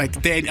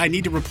 Like, I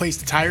need to replace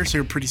the tires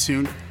here pretty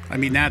soon. I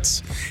mean,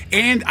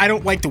 and I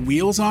don't like the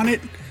wheels on it.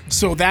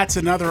 So that's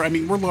another, I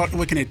mean, we're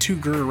looking at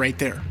 $2,000 right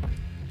there.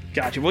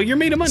 Gotcha. Well, you're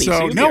made of money.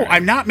 So no,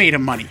 I'm not made of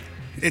money.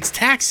 It's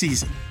tax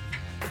season.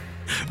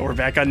 Oh, we're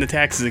back on the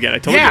taxes again. I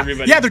told you,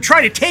 everybody. Yeah, they're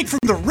trying to take from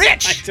the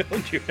rich. I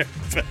told you,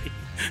 everybody.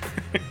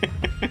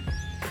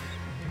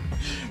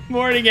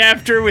 Morning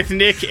After with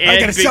Nick and I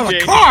gotta Big sell J.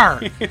 a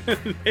car.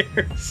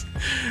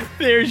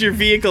 There's your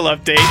vehicle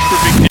update for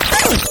Big Nick.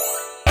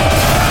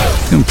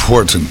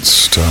 Important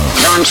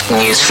stuff. Launch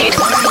newsfeed.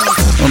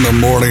 On the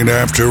Morning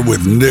After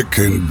with Nick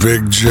and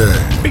Big J.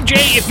 Big J,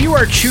 if you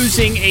are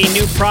choosing a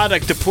new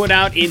product to put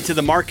out into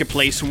the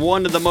marketplace,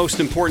 one of the most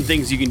important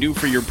things you can do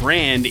for your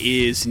brand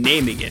is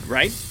naming it,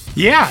 right?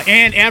 Yeah,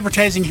 and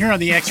advertising here on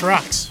the X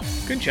Rocks.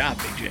 Good job,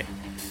 Big J.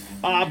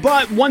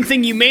 But one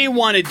thing you may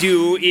want to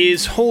do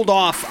is hold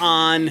off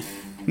on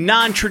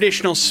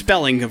non-traditional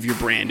spelling of your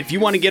brand. If you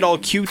want to get all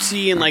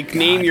cutesy and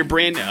name your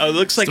brand, it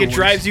looks like it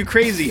drives you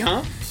crazy,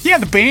 huh? Yeah,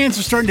 the bands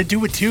are starting to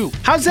do it too.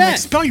 How's that? Like,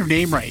 spell your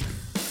name right.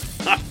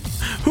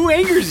 Who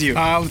angers you?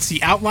 Let's see,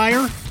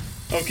 Outlier.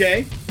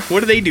 Okay. What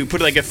do they do?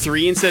 Put a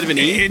 3 instead of an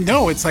E?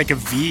 No, it's like a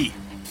V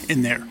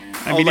in there.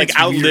 I mean, like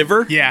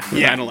Outliver? Yeah.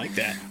 I don't like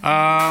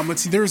that.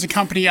 Let's see, there was a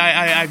company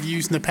I've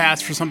used in the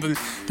past for something.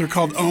 They're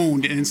called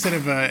Owned, and instead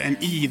of an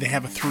E, they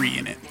have a 3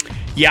 in it.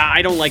 Yeah,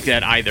 I don't like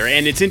that either.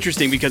 And it's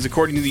interesting because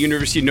according to the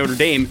University of Notre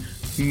Dame,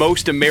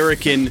 most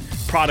American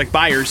product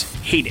buyers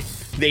hate it.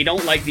 They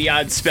don't like the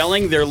odd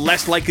spelling. They're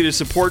less likely to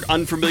support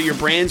unfamiliar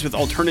brands with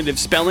alternative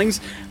spellings,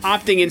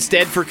 opting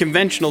instead for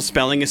conventional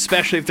spelling,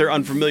 especially if they're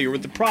unfamiliar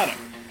with the product.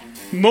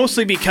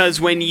 Mostly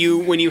because when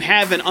you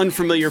have an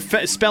unfamiliar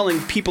spelling,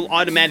 people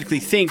automatically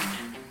think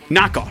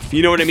knockoff.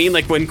 You know what I mean?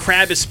 Like when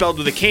crab is spelled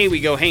with a K, we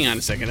go, hang on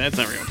a second, that's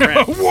not real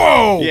crab.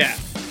 Whoa! Yeah.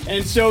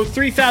 And so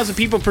 3,000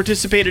 people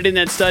participated in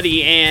that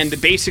study,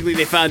 and basically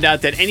they found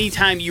out that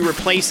anytime you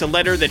replace a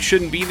letter that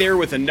shouldn't be there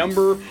with a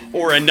number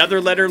or another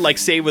letter, like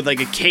say with a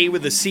K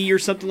with a C or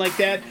something like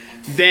that,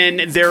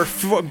 then they're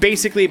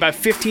basically about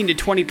 15 to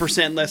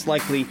 20% less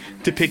likely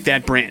to pick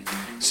that brand.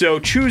 So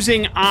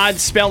choosing odd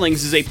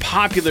spellings is a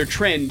popular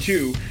trend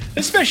too,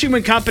 especially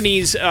when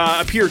companies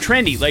appear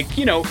trendy.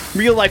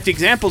 Real-life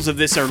examples of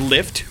this are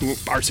Lyft, who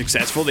are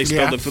successful. They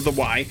spelled it with a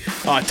Y.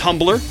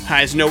 Tumblr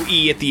has no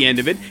E at the end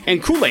of it.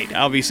 And Kool-Aid,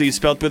 obviously, is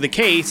spelled with a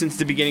K since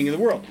the beginning of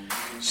the world.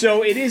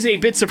 So it is a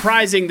bit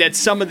surprising that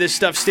some of this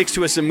stuff sticks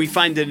to us and we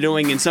find it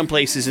annoying in some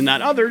places and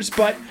not others.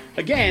 But,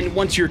 again,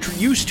 once you're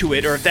used to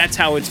it, or if that's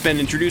how it's been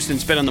introduced and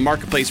it's been on the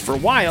marketplace for a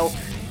while,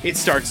 it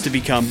starts to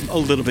become a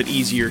little bit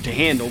easier to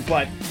handle,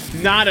 but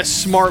not a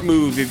smart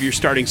move if you're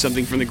starting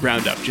something from the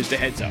ground up. Just a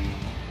heads up.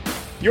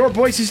 Your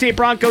Boise State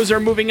Broncos are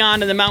moving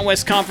on in the Mountain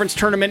West Conference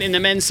Tournament in the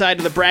men's side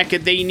of the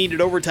bracket. They needed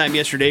overtime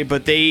yesterday,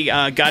 but they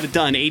got it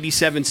done,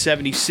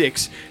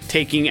 87-76,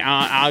 taking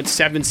out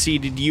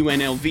 7-seeded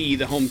UNLV,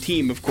 the home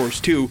team, of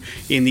course, too,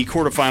 in the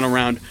quarterfinal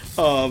round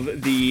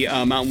of the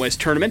Mountain West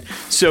Tournament.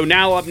 So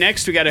now up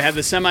next, we got to have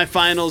the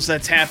semifinals.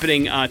 That's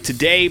happening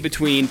today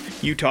between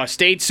Utah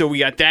State. So we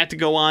got that to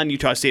go on.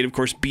 Utah State, of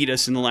course, beat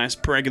us in the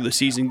last regular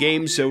season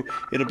game, so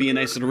it'll be a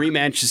nice little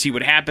rematch to see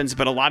what happens.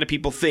 But a lot of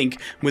people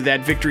think with that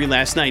victory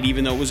last night,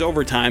 even though it was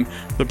overtime,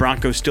 the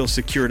Broncos still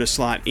secured a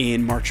slot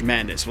in March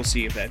Madness. We'll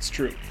see if that's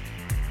true.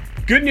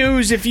 Good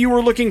news if you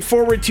were looking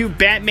forward to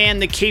Batman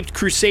the Caped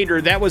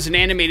Crusader. That was an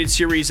animated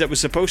series that was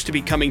supposed to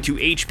be coming to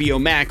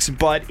HBO Max,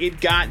 but it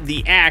got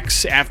the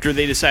axe after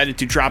they decided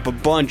to drop a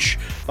bunch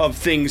of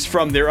things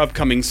from their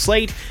upcoming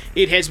slate.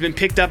 It has been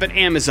picked up at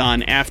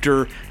Amazon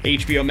after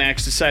HBO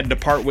Max decided to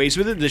part ways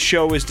with it. The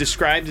show is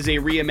described as a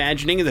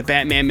reimagining of the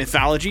Batman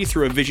mythology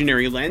through a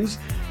visionary lens.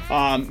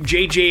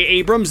 J.J.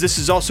 Abrams, this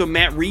is also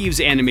Matt Reeves'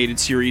 animated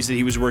series that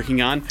he was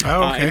working on.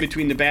 In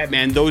between the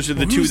Batman. Those are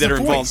the two that are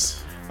involved.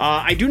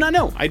 I do not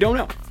know. I don't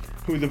know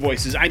who the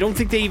voice is. I don't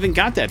think they even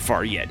got that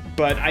far yet.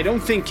 But I don't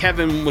think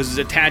Kevin was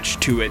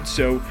attached to it,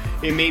 so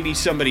it may be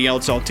somebody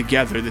else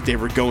altogether that they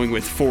were going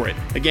with for it.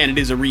 Again, it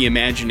is a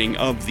reimagining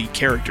of the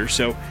character,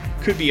 so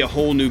could be a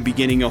whole new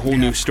beginning, a whole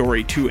new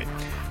story to it.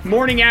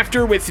 Morning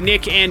After with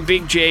Nick and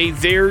Big J.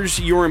 There's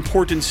your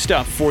important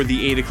stuff for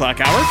the 8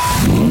 o'clock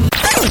hour.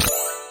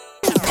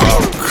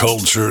 Pop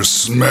Culture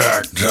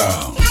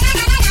Smackdown.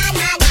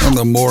 on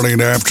the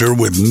morning after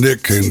with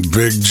Nick and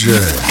Big J.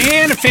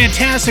 And a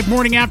fantastic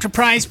morning after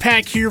prize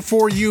pack here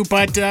for you,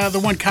 but the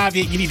one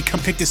caveat, you need to come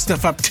pick this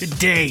stuff up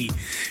today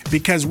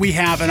because we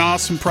have an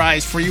awesome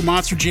prize for you.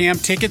 Monster Jam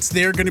tickets,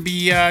 they're going to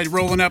be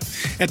rolling up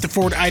at the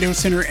Ford Idaho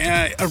Center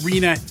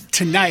Arena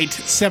tonight,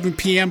 7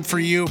 p.m. for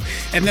you.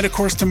 And then, of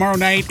course, tomorrow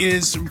night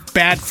is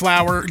Bad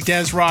Flower,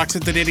 Des Rocks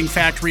at the Knitting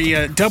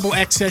Factory, double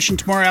X session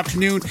tomorrow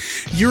afternoon.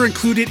 You're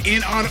included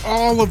in on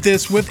all of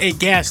this with a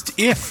guest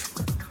if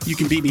you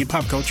can beat me in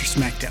Pop Culture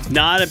Smackdown.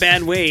 Not a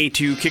bad way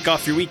to kick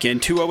off your weekend.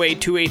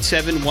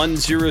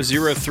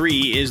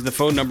 208-287-1003 is the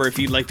phone number if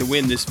you'd like to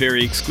win this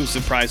very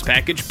exclusive prize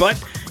package.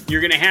 But you're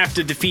going to have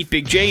to defeat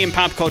Big J in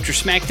Pop Culture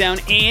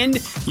Smackdown, and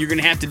you're going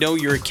to have to know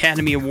your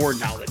Academy Award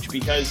knowledge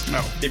because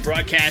the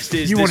broadcast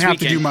is You this won't have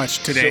weekend, to do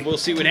much today. So we'll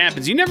see what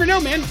happens. You never know,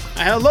 man.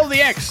 Hello,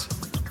 the X.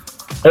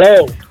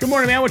 Hello, Good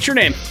morning, man. What's your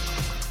name?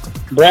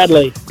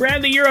 Bradley.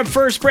 Bradley, you're up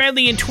first.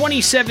 Bradley, in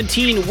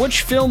 2017,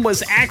 which film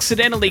was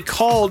accidentally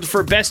called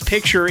for Best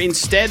Picture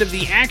instead of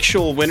the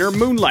actual winner,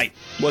 Moonlight?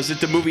 Was it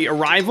the movie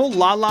Arrival,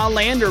 La La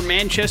Land, or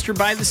Manchester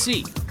by the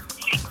Sea?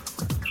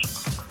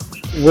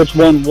 Which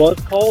one was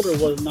called or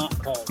was not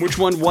called? Which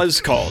one was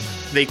called?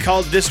 They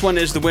called this one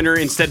as the winner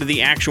instead of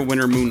the actual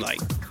winner,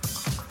 Moonlight.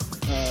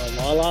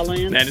 La La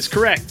Land? That is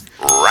correct.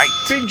 Right.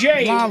 Big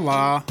J. La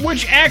la.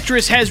 Which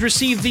actress has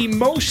received the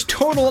most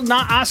total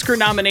Oscar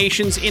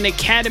nominations in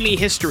Academy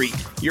history?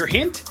 Your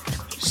hint?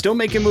 Still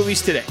making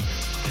movies today.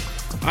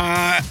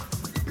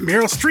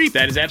 Meryl Streep.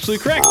 That is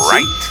absolutely correct.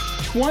 Right.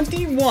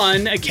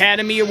 21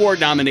 Academy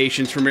Award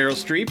nominations for Meryl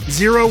Streep.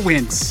 0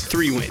 wins.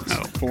 3 wins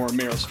for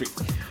Meryl Streep.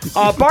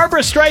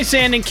 Barbara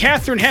Streisand and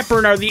Katharine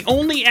Hepburn are the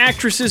only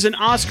actresses in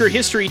Oscar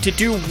history to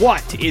do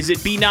what? Is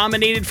it be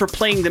nominated for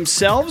playing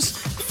themselves,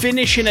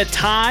 finish in a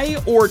tie,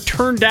 or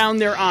turn down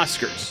their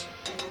Oscars?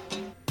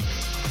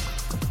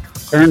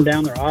 Turn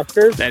down their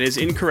Oscars? That is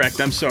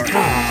incorrect. I'm sorry.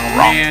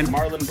 Man.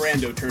 Marlon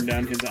Brando turned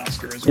down his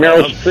Oscar as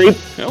well. Meryl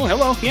Streep? Oh,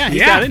 hello. Yeah, he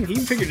got it. He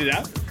figured it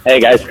out. Hey,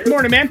 guys. Good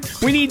morning, man.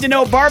 We need to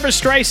know Barbara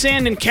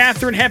Streisand and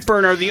Katharine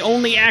Hepburn are the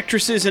only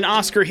actresses in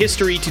Oscar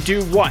history to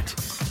do what?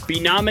 Be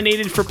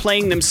nominated for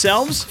playing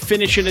themselves,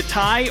 finish in a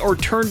tie, or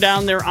turn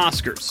down their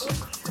Oscars?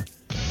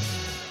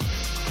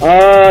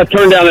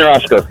 Turn down their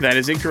Oscar. That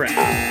is incorrect.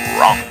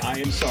 Wrong.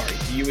 I am sorry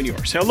to you and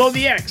yours. Hello,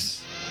 the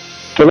X.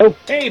 Hello?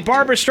 Hey,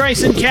 Barbara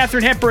Streisand,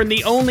 Katharine Hepburn,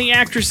 the only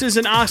actresses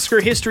in Oscar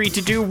history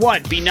to do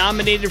what? Be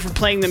nominated for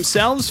playing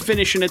themselves,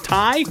 finish in a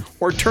tie,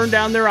 or turn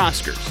down their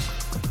Oscars?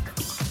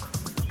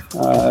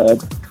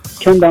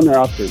 Turn down their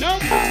Oscars. No.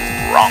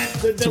 Wrong.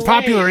 It's a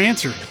popular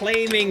answer.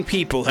 Claiming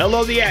people.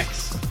 Hello, the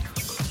X.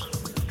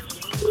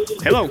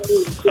 Hello.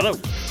 Hello.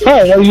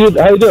 Hi, how you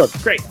doing?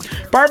 Great.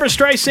 Barbara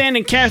Streisand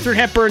and Katharine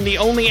Hepburn, the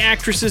only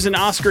actresses in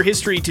Oscar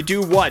history to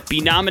do what?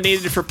 Be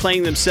nominated for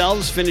playing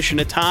themselves, finish in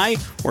a tie,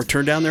 or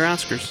turn down their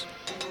Oscars?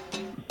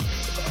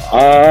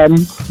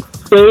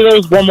 Say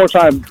those one more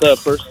time, the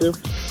first two.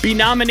 Be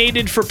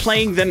nominated for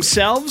playing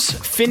themselves,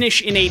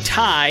 finish in a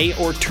tie,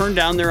 or turn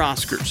down their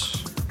Oscars?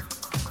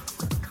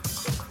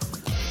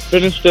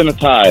 Finished in a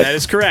tie. That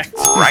is correct.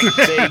 Right.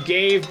 They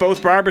gave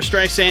both Barbara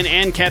Streisand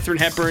and Katharine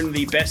Hepburn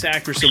the Best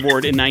Actress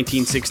Award in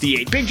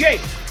 1968. Big J,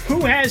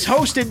 who has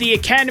hosted the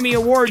Academy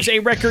Awards a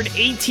record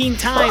 18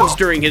 times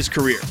during his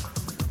career?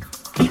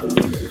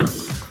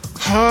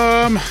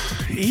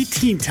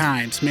 18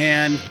 times,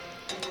 man.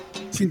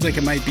 Seems like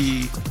it might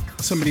be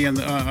somebody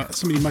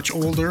somebody much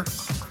older.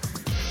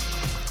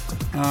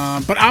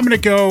 But I'm gonna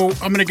go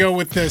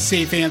with the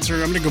safe answer.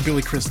 I'm gonna go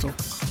Billy Crystal.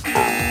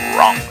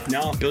 Wrong.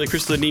 No, Billy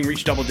Crystal didn't even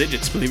reach double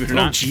digits, believe it or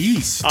not. Oh,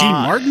 jeez. Dean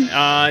Martin?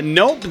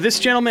 Nope. This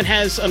gentleman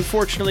has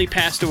unfortunately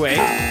passed away.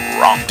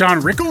 Wrong.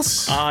 Don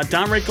Rickles?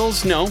 Don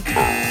Rickles, no.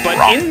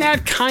 But in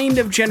that kind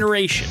of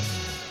generation.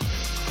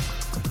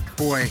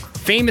 Boy.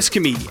 Famous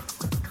comedian.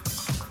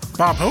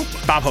 Bob Hope?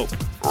 Bob Hope.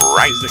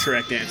 Right. Is the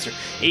correct answer.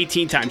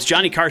 18 times.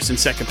 Johnny Carson,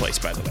 second place,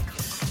 by the way.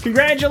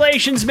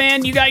 Congratulations,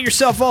 man. You got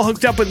yourself all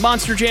hooked up with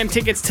Monster Jam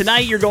tickets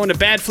tonight. You're going to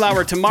Bad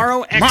Flower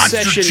tomorrow.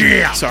 Monster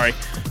Jam. Sorry.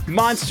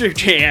 Monster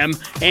Jam.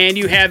 And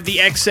you have the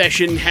X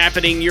session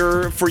happening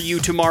for you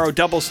tomorrow,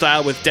 double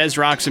style with Des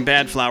Rocks and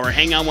Bad Flower.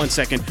 Hang on one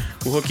second.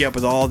 We'll hook you up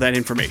with all that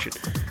information.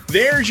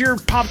 There's your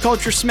Pop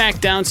Culture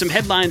Smackdown. Some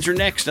headlines are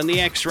next on the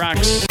X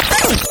Rocks.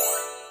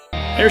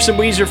 There's some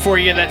Weezer for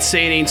you. That's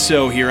Say It Ain't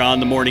So here on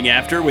The Morning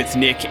After with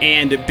Nick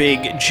and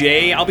Big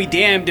J. I'll be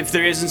damned if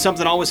there isn't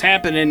something always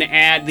happening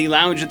at the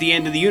Lounge at the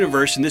End of the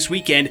Universe. And this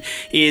weekend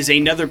is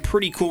another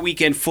pretty cool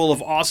weekend full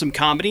of awesome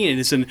comedy. And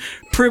it's a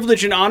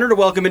privilege and honor to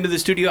welcome into the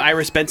studio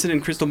Iris Benson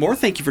and Crystal Moore.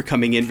 Thank you for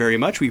coming in very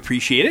much. We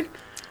appreciate it.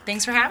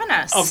 Thanks for having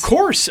us. Of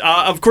course.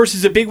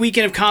 It's a big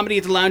weekend of comedy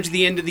at the Lounge at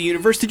the End of the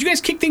Universe. Did you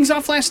guys kick things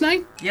off last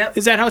night? Yep.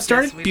 Is that how it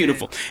started? Yes, we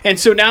Beautiful. did. And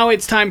so now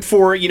it's time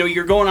for,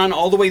 you're going on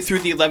all the way through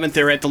the 11th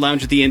there at the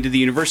Lounge at the End of the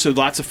Universe, so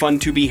lots of fun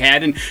to be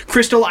had. And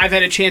Crystal, I've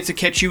had a chance to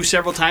catch you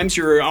several times.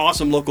 You're an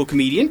awesome local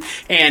comedian,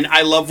 and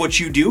I love what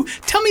you do.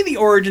 Tell me the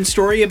origin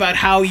story about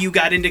how you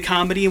got into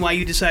comedy and why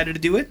you decided to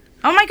do it.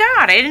 Oh my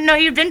God! I didn't know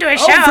you'd been to a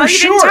show. for You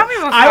sure. didn't tell me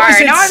before.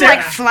 Now I'm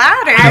like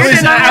flattered.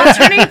 I was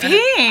turning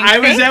pink. I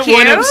was Thank at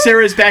one you. of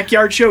Sarah's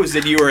backyard shows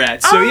that you were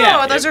at. So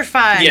yeah, those are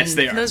fun. Yes,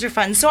 they are. Those are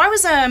fun. So I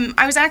was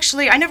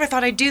actually, I never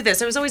thought I'd do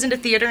this. I was always into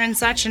theater and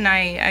such, and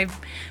I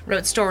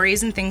wrote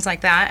stories and things like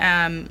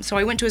that. So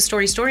I went to a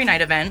story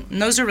night event, and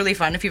those are really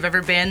fun. If you've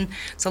ever been,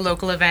 it's a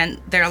local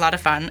event. They're a lot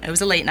of fun. It was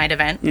a late night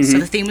event, so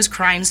the theme was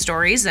crime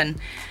stories, and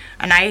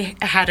I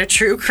had a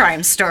true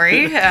crime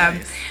story,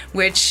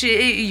 which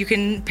you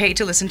can pay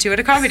to listen to at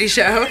a comedy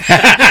show,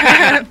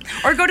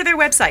 or go to their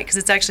website because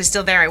it's actually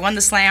still there. I won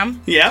the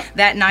slam. Yeah.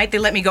 That night they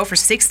let me go for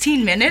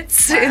 16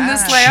 minutes in the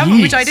slam,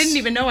 which I didn't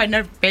even know. I'd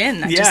never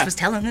been. I just was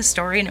telling this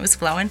story and it was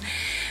flowing.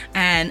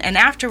 And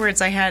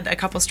afterwards I had a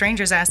couple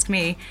strangers ask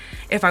me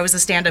if I was a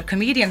stand-up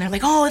comedian. They're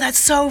like, "Oh, that's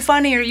so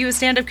funny. Are you a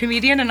stand-up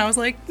comedian?" And I was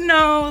like,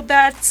 "No,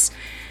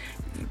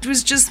 it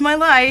was just my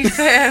life."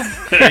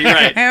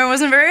 Right. I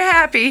wasn't very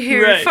happy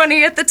here, Right.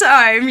 funny at the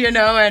time,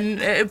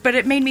 but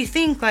it made me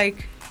think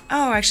like,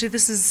 oh, actually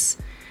this is,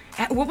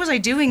 what was I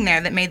doing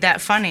there that made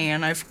that funny?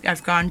 And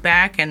I've gone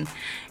back and,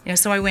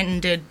 so I went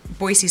and did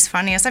Boise's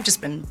Funniest. I've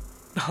just been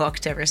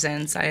hooked ever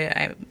since.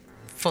 I'm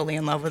fully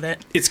in love with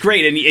it. It's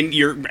great, and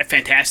you're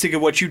fantastic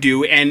at what you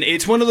do, and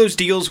it's one of those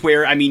deals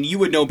where, I mean, you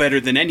would know better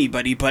than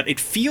anybody, but it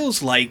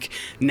feels like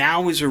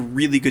now is a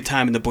really good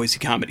time in the Boise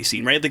comedy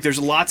scene, right? Like, there's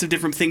lots of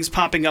different things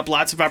popping up,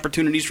 lots of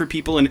opportunities for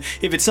people, and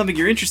if it's something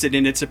you're interested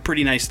in, it's a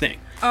pretty nice thing.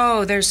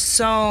 Oh, there's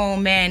so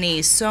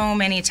many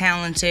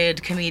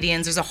talented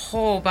comedians. There's a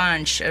whole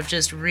bunch of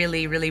just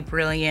really, really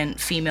brilliant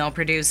female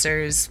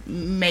producers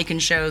making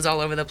shows all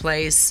over the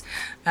place,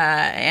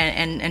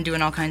 and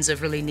doing all kinds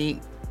of really neat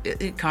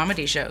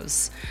comedy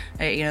shows.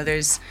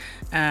 There's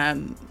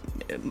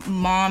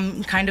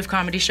mom kind of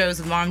comedy shows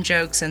with mom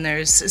jokes, and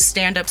there's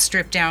stand-up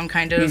stripped down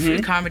kind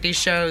of comedy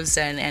shows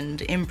and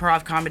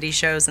improv comedy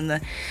shows, and the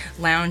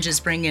lounge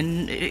is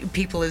bringing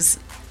people as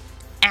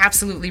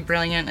absolutely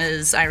brilliant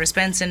as Iris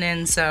Benson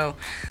in. So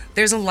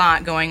there's a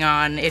lot going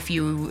on if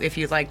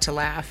you like to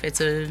laugh.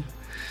 It's a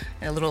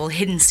little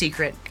hidden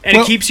secret. And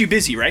it keeps you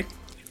busy, right?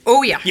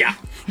 Oh yeah. Yeah.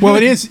 Well,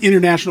 it is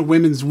International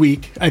Women's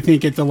Week, I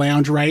think, at the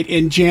lounge, right?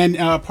 And Jen,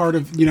 part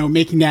of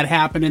making that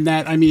happen, and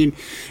that, I mean,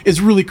 is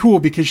really cool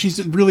because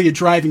she's really a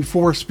driving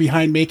force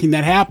behind making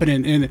that happen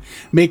and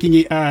making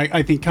it,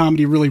 I think,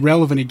 comedy really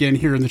relevant again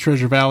here in the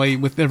Treasure Valley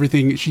with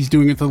everything she's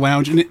doing at the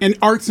lounge, and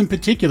arts in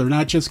particular,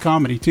 not just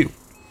comedy too.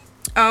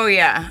 Oh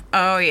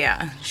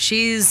yeah.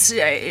 She's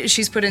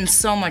put in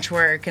so much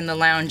work, and the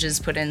lounge has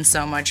put in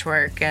so much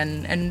work,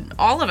 and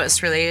all of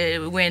us really,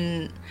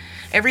 when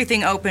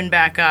everything opened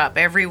back up,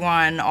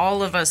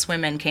 all of us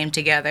women came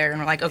together and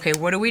were like, okay,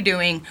 what are we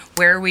doing?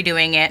 Where are we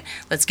doing it?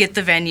 Let's get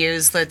the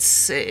venues.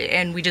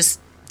 And we just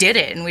did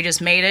it, and we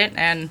just made it,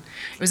 and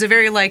it was a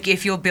very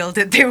if you'll build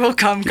it, they will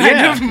come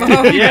kind of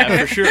moment. Yeah,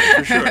 for sure.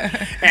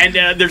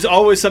 And there's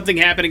always something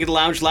happening at the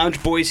lounge.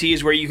 Lounge Boise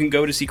is where you can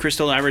go to see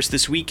Crystal Iris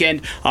this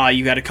weekend.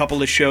 You got a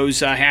couple of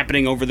shows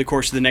happening over the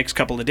course of the next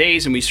couple of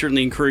days, and we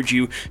certainly encourage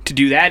you to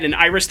do that. And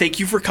Iris, thank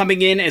you for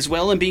coming in as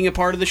well and being a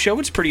part of the show.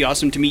 It's pretty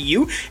awesome to meet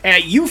you.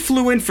 You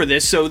flew in for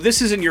this, so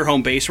this isn't your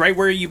home base, right?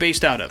 Where are you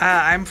based out of?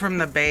 I'm from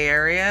the Bay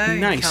Area,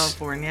 nice. In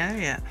California,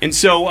 yeah. And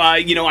so,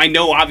 I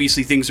know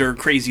obviously things are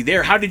crazy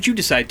there. How did you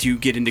decide to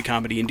get into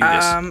comedy and do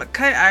this?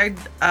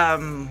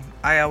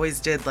 I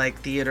always did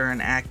theater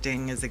and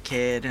acting as a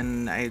kid,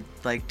 and I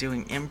liked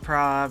doing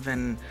improv,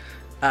 and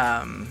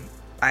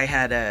I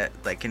had an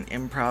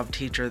improv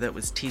teacher that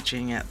was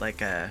teaching at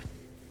a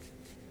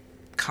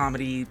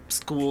comedy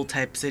school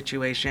type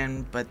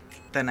situation, but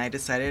then I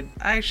decided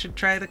I should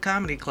try the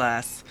comedy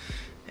class,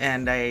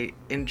 and I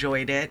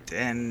enjoyed it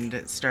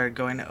and started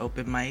going to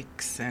open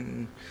mics,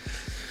 and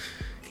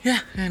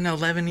yeah, and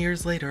 11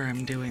 years later,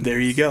 I'm doing There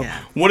this. you go.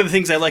 Yeah. One of the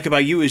things I like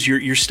about you is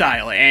your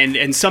style,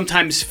 and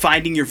sometimes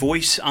finding your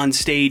voice on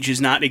stage is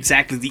not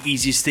exactly the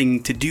easiest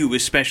thing to do,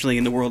 especially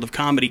in the world of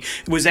comedy.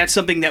 Was that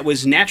something that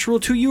was natural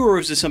to you, or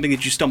was it something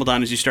that you stumbled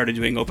on as you started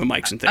doing open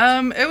mics and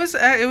things?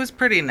 It was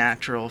pretty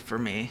natural for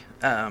me,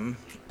 and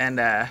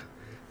it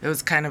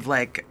was kind of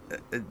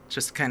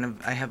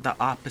I have the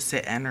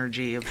opposite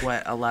energy of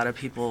what a lot of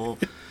people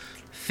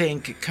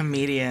think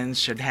comedians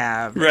should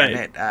have, right.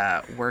 And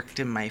it worked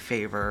in my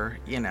favor.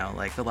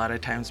 A lot of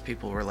times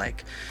people were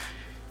like,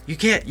 you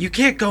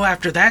can't go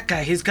after that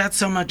guy, he's got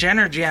so much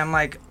energy. I'm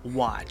like,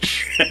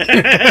 watch.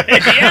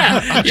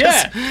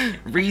 Just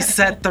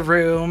reset the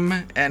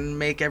room and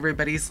make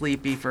everybody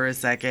sleepy for a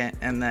second,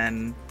 and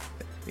then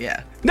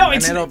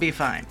it'll be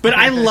fine. But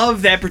I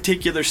love that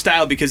particular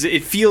style because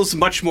it feels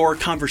much more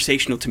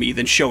conversational to me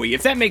than showy,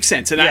 if that makes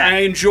sense. And I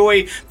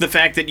enjoy the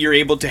fact that you're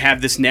able to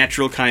have this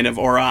natural kind of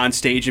aura on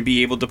stage and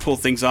be able to pull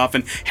things off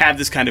and have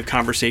this kind of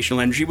conversational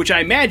energy, which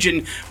I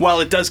imagine, while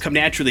it does come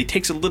naturally,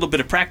 takes a little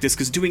bit of practice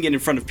because doing it in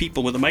front of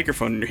people with a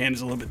microphone in your hand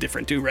is a little bit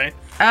different too, right?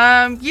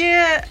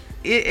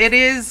 It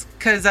is,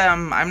 because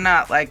I'm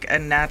not a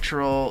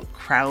natural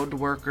crowd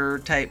worker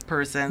type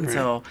person, right.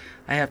 So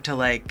I have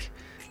to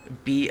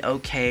be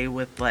okay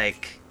with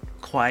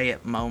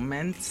quiet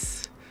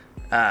moments,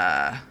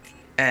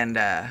 and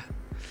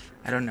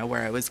I don't know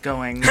where I was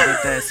going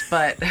with this,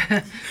 but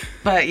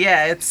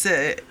yeah,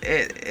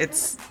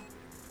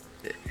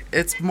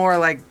 it's more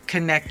like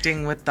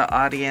connecting with the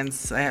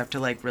audience. I have to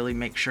like really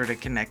make sure to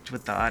connect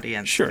with the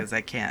audience because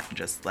I can't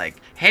just like,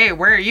 hey,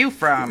 where are you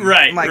from?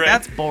 Right. I'm like,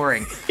 that's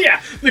boring.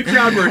 Yeah, the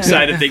crowd work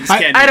side of things.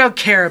 I don't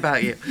care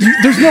about you.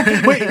 There's no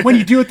when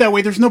you do it that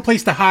way. There's no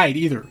place to hide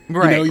either.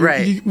 Right.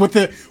 Right.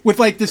 With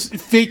like this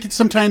fake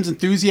sometimes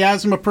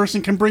enthusiasm a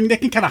person can bring, they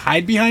can kind of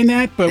hide behind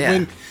that.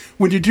 But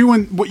when you're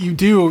doing what you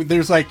do,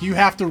 there's like you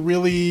have to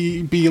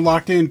really be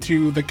locked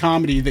into the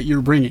comedy that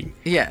you're bringing.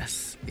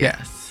 Yes.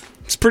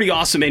 It's pretty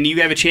awesome, and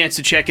you have a chance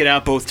to check it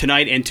out both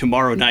tonight and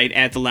tomorrow night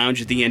at the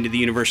lounge at the end of the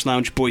universe.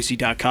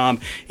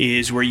 LoungeBoise.com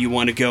is where you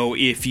want to go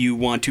if you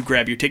want to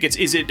grab your tickets.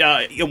 Is it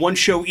one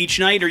show each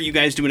night, or are you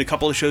guys doing a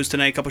couple of shows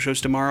tonight, a couple of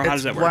shows tomorrow? How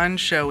does that work? One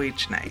show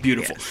each night.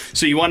 Beautiful. Yes.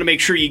 So you want to make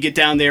sure you get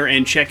down there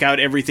and check out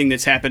everything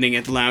that's happening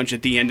at the lounge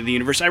at the end of the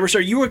universe. Iris, are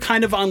you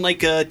kind of on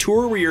like a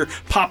tour where you're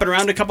popping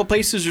around a couple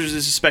places, or is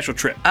this a special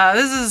trip?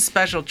 This is a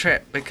special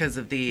trip because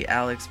of the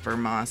Alex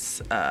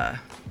Vermoss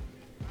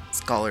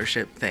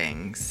scholarship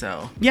thing.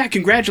 So yeah,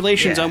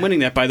 congratulations on winning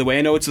that, by the way.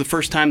 I know it's the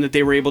first time that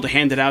they were able to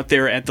hand it out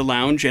there at the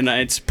lounge, and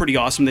it's pretty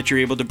awesome that you're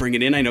able to bring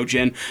it in. I know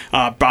Jen,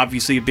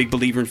 obviously a big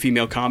believer in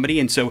female comedy,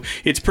 and so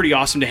it's pretty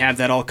awesome to have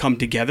that all come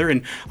together,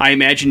 and I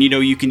imagine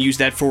you can use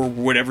that for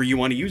whatever you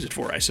want to use it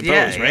for, I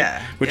suppose, right?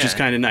 Yeah, which is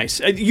kind of nice.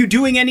 You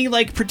doing any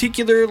like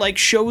particular like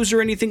shows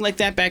or anything like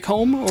that back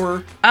home,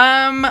 or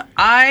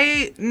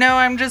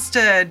I'm just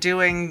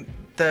doing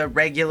the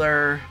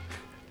regular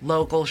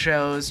local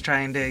shows,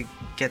 trying to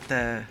get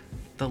the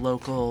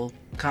local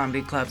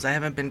comedy clubs. I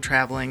haven't been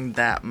traveling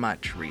that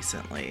much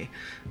recently,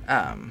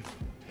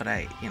 but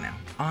I,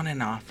 on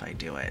and off I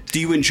do it. Do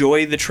you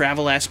enjoy the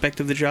travel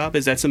aspect of the job?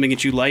 Is that something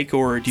that you like,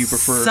 or do you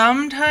prefer?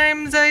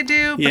 Sometimes I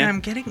do, but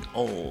I'm getting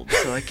old,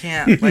 so I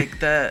can't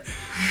like the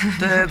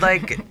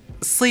like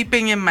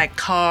sleeping in my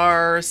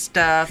car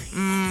stuff.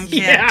 Can't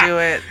do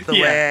it the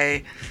way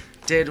I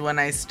did when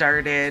I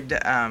started.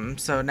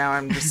 So now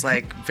I'm just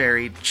like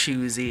very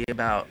choosy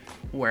about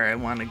where I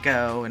want to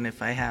go and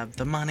if I have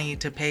the money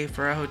to pay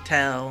for a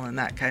hotel and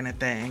that kind of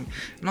thing.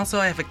 And also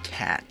I have a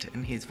cat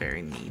and he's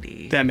very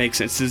needy. That makes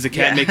sense. Does the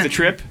cat make the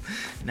trip?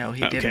 No,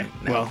 he didn't.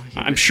 No, well,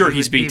 I'm sure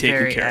he's being taken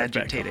very care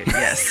agitated. of.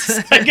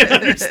 Yes. I can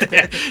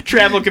understand.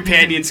 Travel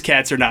companions,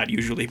 cats are not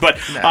usually. But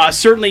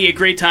certainly a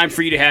great time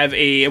for you to have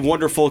a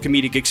wonderful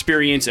comedic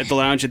experience at the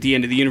lounge at the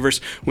end of the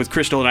universe with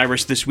Crystal and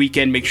Iris this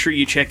weekend. Make sure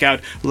you check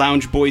out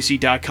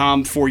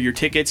LoungeBoise.com for your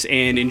tickets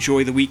and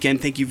enjoy the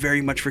weekend. Thank you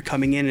very much for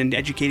coming in and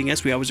educating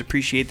us. We always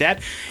appreciate that.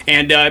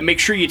 And make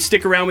sure you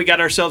stick around. We got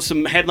ourselves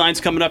some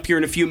headlines coming up here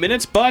in a few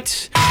minutes,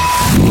 but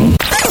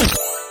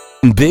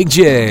Big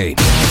J.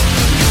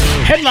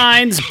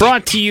 Headlines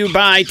brought to you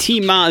by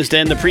Team Mazda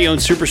and the Pre-Owned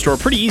Superstore.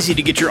 Pretty easy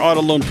to get your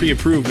auto loan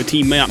pre-approved with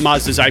Team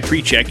Mazda's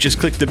iPreCheck. Just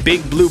click the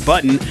big blue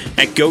button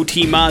at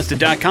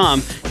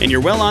GoTeamMazda.com and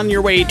you're well on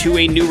your way to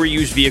a new or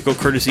used vehicle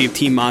courtesy of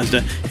Team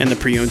Mazda and the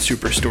Pre-Owned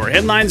Superstore.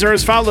 Headlines are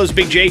as follows,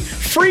 Big J.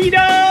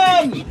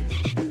 Freedom!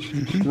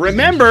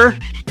 Remember,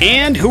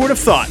 and who would have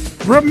thought?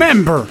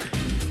 Remember.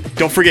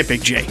 Don't forget,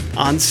 Big J,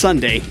 on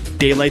Sunday,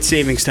 daylight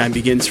savings time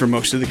begins for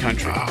most of the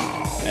country.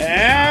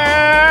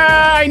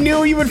 I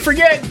knew you would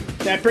forget.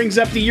 That brings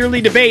up the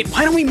yearly debate.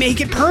 Why don't we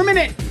make it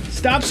permanent?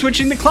 Stop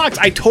switching the clocks.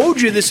 I told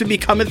you this would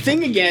become a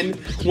thing again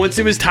once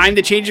it was time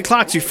to change the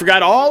clocks. You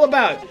forgot all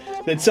about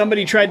that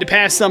somebody tried to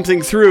pass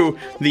something through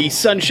the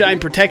Sunshine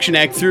Protection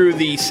Act through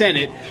the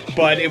Senate,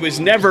 but it was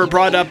never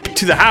brought up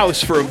to the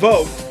House for a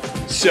vote.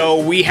 So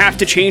we have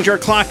to change our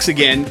clocks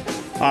again.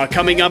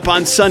 Coming up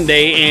on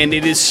Sunday, and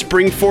it is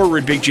spring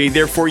forward, Big J.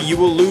 Therefore, you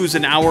will lose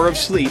an hour of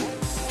sleep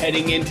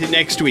heading into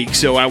next week.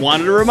 So I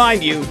wanted to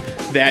remind you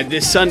that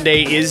this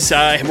Sunday is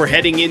we're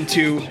heading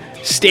into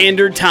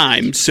standard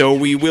time. So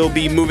we will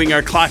be moving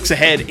our clocks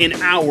ahead an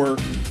hour,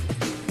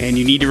 and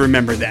you need to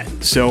remember that.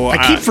 So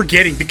I keep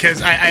forgetting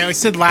because I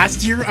said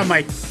last year, I'm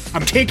like,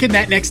 I'm taking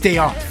that next day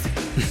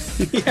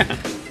off. Yeah.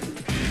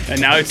 And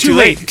now it's too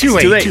late. Too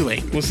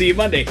late. We'll see you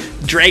Monday.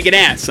 Dragging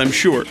ass, I'm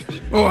sure.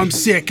 Oh, I'm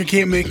sick. I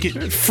can't make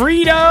it.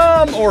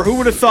 Freedom! Or who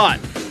would have thought?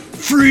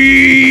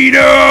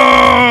 Freedom!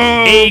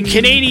 A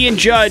Canadian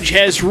judge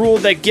has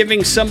ruled that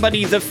giving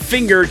somebody the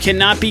finger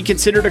cannot be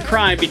considered a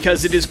crime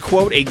because it is,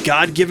 quote, a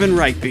God-given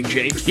right, Big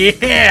J.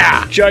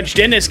 Yeah! Judge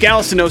Dennis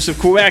Galassinos of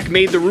Quebec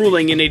made the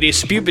ruling in a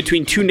dispute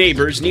between two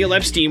neighbors. Neil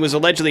Epstein was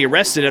allegedly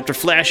arrested after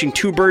flashing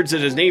two birds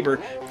at his neighbor,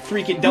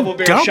 freaking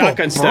double-barrel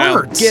shotgun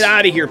style. Get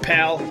out of here,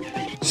 pal.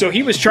 So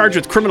he was charged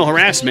with criminal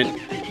harassment.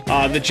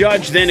 The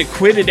judge then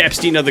acquitted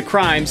Epstein of the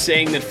crime,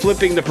 saying that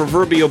flipping the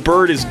proverbial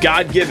bird is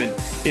God-given.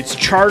 It's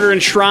charter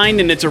enshrined,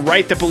 and it's a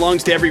right that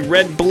belongs to every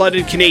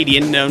red-blooded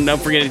Canadian. No,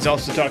 don't forget, he's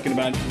also talking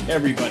about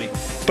everybody.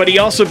 But he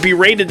also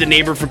berated the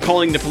neighbor for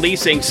calling the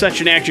police, saying such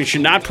an action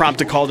should not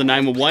prompt a call to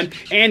 911,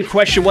 and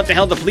questioned what the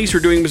hell the police were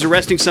doing was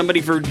arresting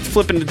somebody for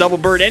flipping the double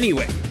bird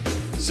anyway.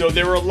 So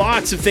there were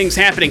lots of things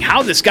happening.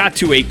 How this got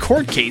to a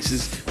court case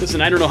is,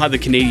 listen, I don't know how the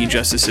Canadian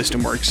justice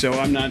system works, so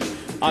I'm not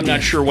I'm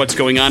not sure what's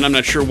going on. I'm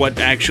not sure what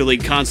actually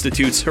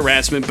constitutes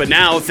harassment. But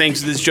now,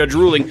 thanks to this judge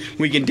ruling,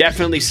 we can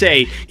definitely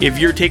say if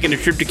you're taking a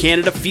trip to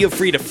Canada, feel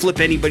free to flip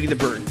anybody the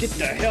bird. Get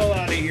the hell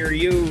out of here,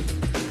 you.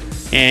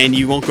 And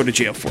you won't go to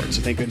jail for it.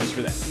 So thank goodness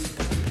for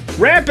that.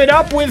 Wrap it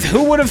up with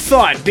Who Would Have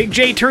Thought? Big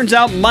J, turns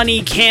out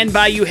money can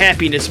buy you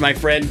happiness, my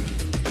friend.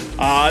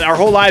 Our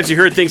whole lives you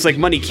heard things like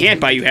money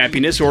can't buy you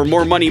happiness or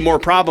more money, more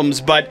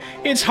problems, but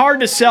it's hard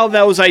to sell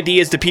those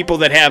ideas to people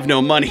that have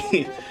no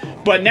money.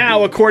 But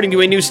now, according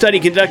to a new study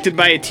conducted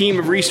by a team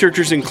of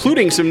researchers,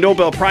 including some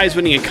Nobel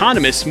Prize-winning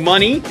economists,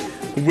 money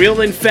will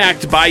in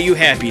fact buy you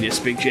happiness,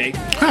 Big J.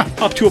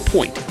 Up to a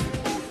point.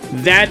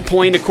 That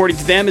point, according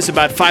to them, is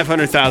about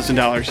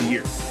 $500,000 a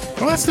year.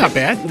 Well, that's not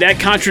bad. That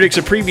contradicts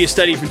a previous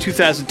study from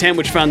 2010,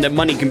 which found that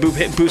money can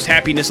boost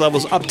happiness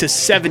levels up to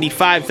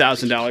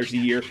 $75,000 a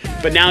year.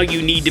 But now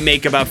you need to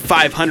make about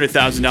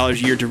 $500,000 a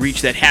year to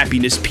reach that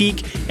happiness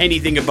peak.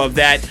 Anything above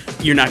that,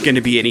 you're not going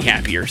to be any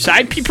happier. So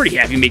I'd be pretty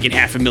happy making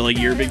 $500,000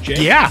 a year, Big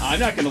J. Yeah. I'm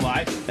not going to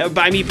lie. That would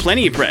buy me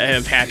plenty of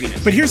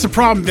happiness. But here's the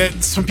problem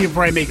that some people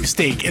probably make a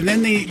mistake. And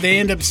then they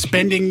end up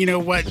spending,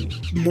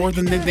 more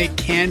than they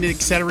can,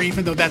 et cetera,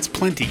 even though that's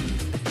plenty.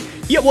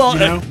 Yeah, well,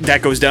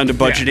 that goes down to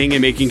budgeting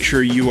and making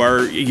sure you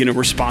are,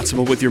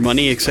 responsible with your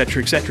money, et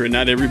cetera, et cetera.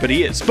 Not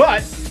everybody is.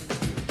 But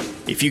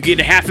if you get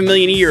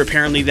 $500,000 a year,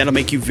 apparently that'll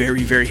make you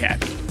very, very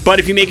happy. But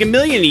if you make $1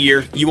 million a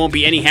year, you won't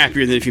be any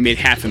happier than if you made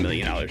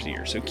 $500,000 a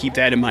year. So keep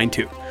that in mind,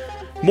 too.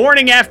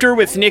 Morning After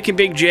with Nick and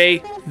Big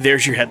J.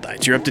 There's your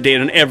headlines. You're up to date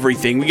on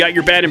everything. We got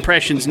your bad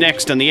impressions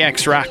next on the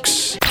X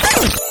Rocks.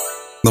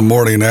 The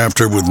Morning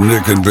After with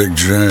Nick and Big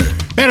J.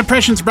 Bad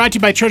Impressions brought to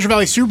you by Treasure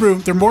Valley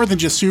Subaru. They're more than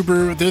just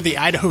Subaru. They're the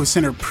Idaho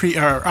Center Pre-Owned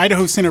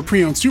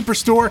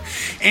Superstore.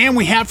 And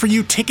we have for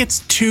you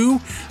tickets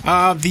to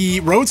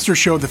the Roadster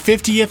Show, the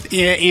 50th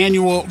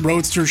annual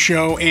Roadster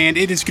Show. And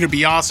it is going to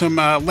be awesome.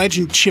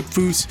 Legend Chip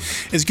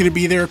Foose is going to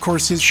be there. Of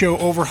course, his show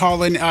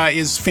Overhauling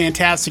is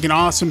fantastic and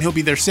awesome. He'll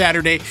be there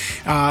Saturday.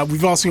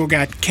 We've also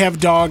got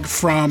Kev Dog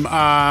from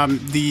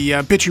the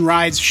Bitchin'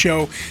 Rides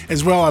show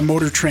as well on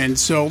Motor Trend.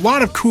 So a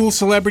lot of cool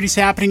celebrities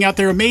happening out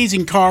there.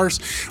 Amazing cars.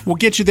 We'll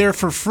get you there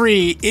for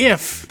free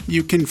if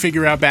you can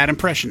figure out bad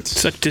impressions.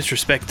 Such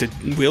disrespect to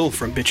Will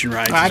from Bitchin'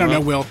 Rides. I don't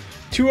know, Will.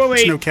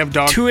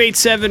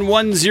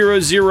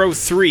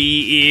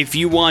 208-287-1003 if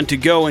you want to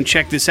go and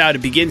check this out. It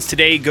begins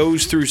today,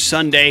 goes through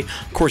Sunday.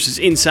 Of course, it's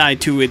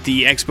inside, too, at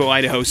the Expo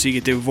Idaho, so you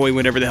get to avoid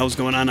whatever the hell's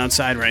going on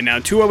outside right now.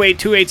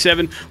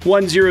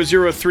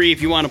 208-287-1003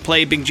 if you want to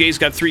play. Big J's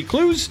got 3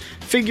 clues.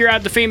 Figure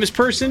out the famous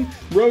person.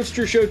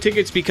 Roadster Show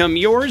tickets become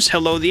yours.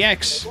 Hello, the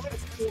X.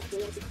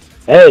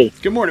 Hey.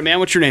 Good morning, man.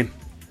 What's your name?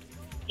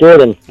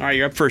 Jordan. All right,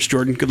 you're up first,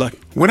 Jordan. Good luck.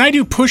 When I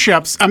do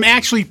push-ups, I'm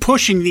actually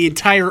pushing the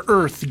entire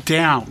earth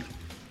down.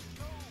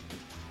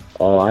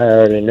 Oh, I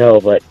already know,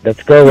 but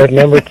let's go with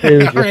number 2,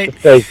 just right. for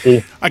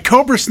safety. A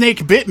cobra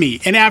snake bit me,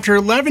 and after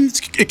 11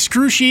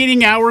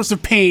 excruciating hours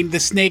of pain, the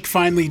snake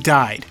finally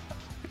died.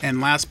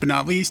 And last but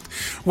not least,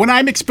 when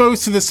I'm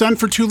exposed to the sun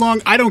for too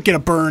long, I don't get a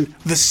burn.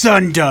 The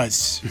sun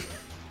does.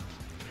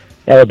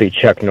 That would be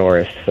Chuck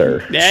Norris,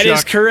 sir. That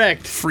is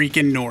correct.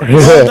 Freaking Norris.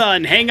 Well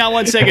done. Hang on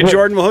one second,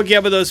 Jordan. We'll hook you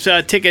up with those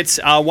tickets.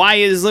 Why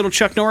is little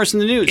Chuck Norris in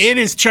the news? It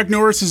is Chuck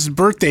Norris's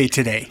birthday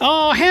today.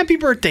 Oh, happy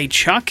birthday,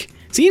 Chuck.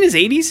 Is he in his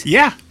 80s?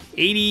 Yeah.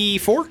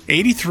 84?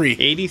 83.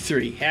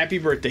 83. Happy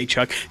birthday,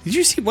 Chuck. Did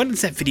you see, what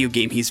is that video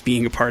game he's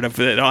being a part of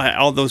that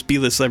all those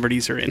B-list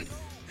celebrities are in?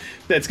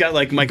 That's got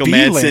like Michael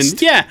B-list?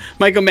 Madsen. Yeah,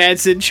 Michael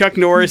Madsen, Chuck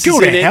Norris Go is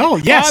to in it. hell,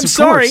 yes, I'm of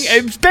sorry. course.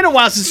 It's been a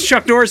while since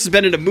Chuck Norris has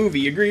been in a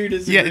movie. Agree or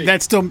disagree? Yeah,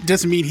 that still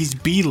doesn't mean he's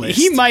B-list.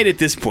 He might at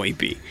this point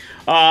be.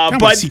 I want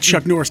But to see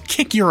Chuck Norris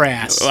kick your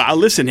ass.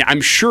 Listen,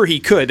 I'm sure he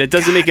could. That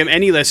doesn't make him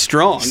any less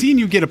strong. Seeing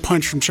you get a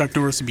punch from Chuck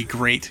Norris would be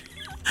great.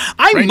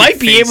 I Right in might the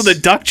be face. able to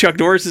duck Chuck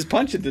Norris's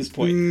punch at this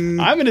point.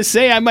 I'm going to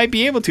say I might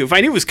be able to. If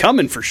I knew it was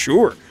coming for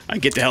sure,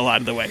 I'd get the hell out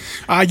of the way.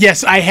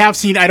 Yes, I have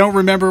seen. I don't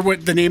remember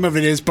what the name of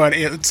it is, but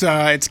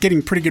it's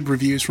getting pretty good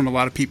reviews from a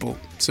lot of people.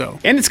 So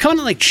And it's kind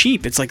of like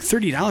cheap. It's like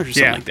 $30 or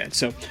something Yeah. like that.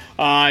 So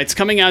it's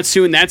coming out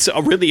soon. That's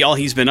really all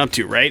he's been up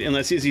to, right?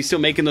 Unless is he still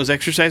making those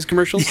exercise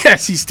commercials?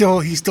 yes, he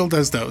still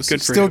does those.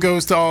 Good He for still him.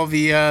 goes to all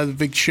the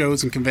big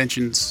shows and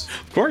conventions.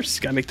 Of course,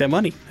 got to make that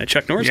money. That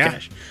Chuck Norris Yeah.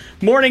 cash.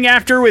 Morning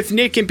After with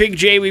Nick and Big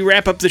J. We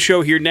wrap up the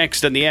show here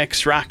next on the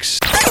X Rocks.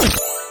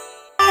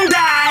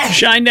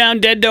 Shine Down,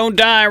 Dead Don't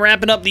Die.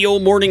 Wrapping up the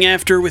old Morning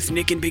After with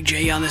Nick and Big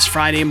J on this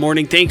Friday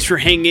morning. Thanks for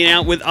hanging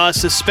out with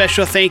us. A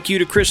special thank you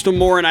to Crystal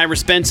Moore and Ira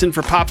Spenson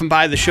for popping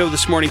by the show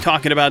this morning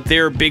talking about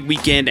their big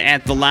weekend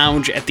at the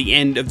Lounge at the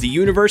End of the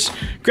Universe.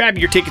 Grab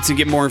your tickets and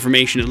get more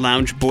information at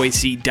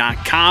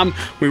loungeboise.com.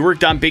 We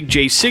worked on Big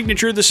J's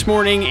signature this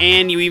morning,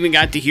 and you even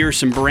got to hear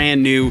some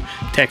brand new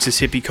Texas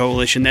Hippie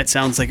Coalition. That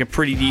sounds like a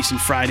pretty decent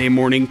Friday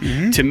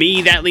morning. To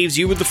me, that leaves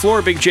you with the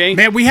floor, Big J.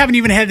 Man, we haven't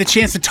even had the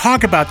chance to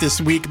talk about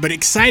this week, but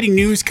exciting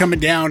news coming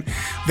down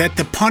that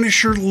the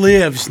Punisher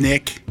lives,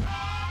 Nick.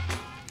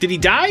 Did he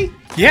die?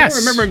 Yes. I don't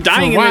remember him dying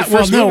For a in the while.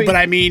 first Well, no, movie. but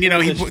I mean,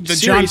 the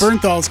John series.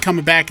 Bernthal's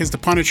coming back as the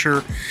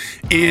Punisher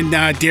in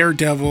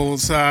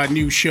Daredevil's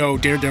new show,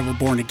 Daredevil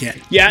Born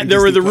Again. Yeah, on there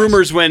were Disney the Plus.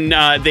 rumors when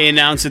they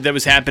announced that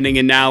was happening,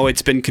 and now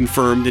it's been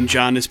confirmed, and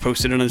John has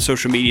posted it on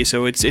social media,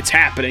 so it's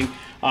happening.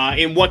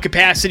 In what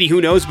capacity, who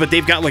knows? But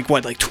they've got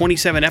like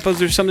 27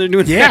 episodes or something they're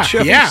doing for that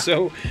show. Yeah.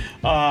 So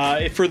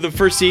for the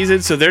first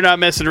season, so they're not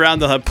messing around.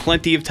 They'll have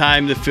plenty of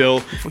time to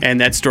fill,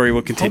 and that story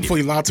will continue.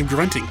 Hopefully, lots of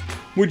grunting.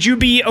 Would you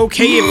be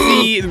okay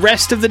if the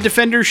rest of the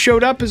Defenders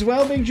showed up as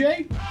well, Big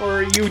J? Or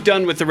are you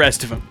done with the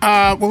rest of them?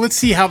 Well, let's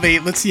see how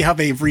they've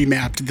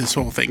remapped this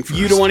whole thing. First.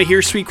 You don't want to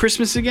hear Sweet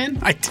Christmas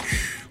again?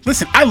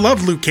 Listen, I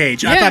love Luke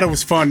Cage. I Yeah. thought it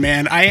was fun,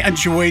 man. I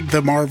enjoyed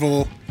the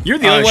Marvel. You're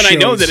the only one I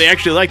know shows. that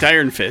actually liked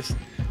Iron Fist.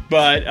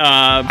 But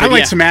I like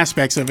yeah. some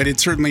aspects of it.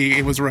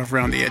 It was rough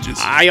around the edges.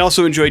 I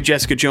also enjoyed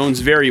Jessica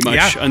Jones very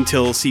much Yeah.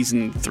 until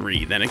season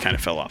 3. Then it kind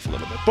of fell off a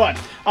little bit. But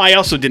I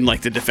also didn't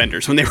like the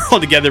Defenders. When they were all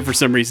together, for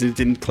some reason, it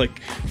didn't click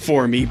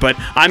for me. But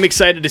I'm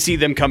excited to see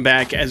them come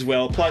back as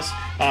well. Plus,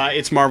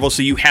 it's Marvel,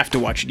 so you have to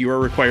watch it. You are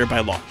required by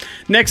law.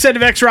 Next set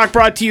of X-Rock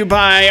brought to you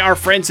by our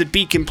friends at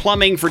Beacon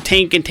Plumbing for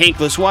tank and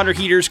tankless water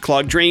heaters,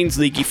 clogged drains,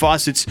 leaky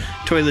faucets,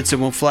 toilets that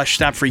won't flush.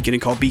 Stop freaking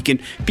and call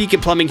Beacon.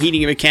 Beacon Plumbing,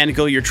 Heating and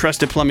Mechanical, your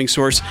trusted plumbing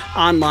source,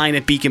 online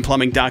at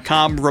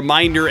beaconplumbing.com.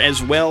 Reminder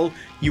as well,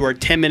 you are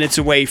 10 minutes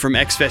away from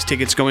X-Fest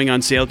tickets going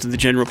on sale to the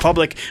general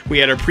public. We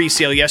had our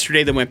pre-sale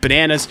yesterday that went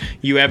bananas.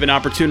 You have an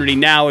opportunity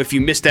now, if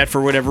you missed that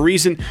for whatever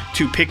reason,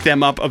 to pick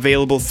them up,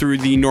 available through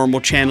the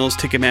normal channels,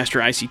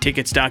 Ticketmaster,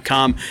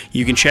 ictickets.com.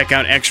 You can check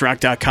out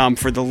xrock.com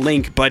for the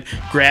link, but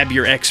grab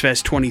your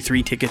X-Fest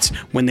 23 tickets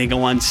when they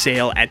go on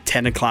sale at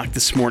 10 o'clock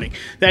this morning.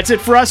 That's it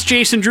for us.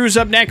 Jason Drew's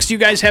up next. You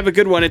guys have a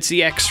good one. It's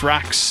the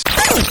X-Rocks.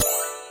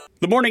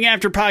 The Morning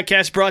After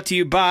podcast brought to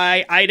you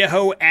by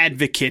Idaho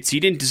Advocates.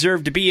 You didn't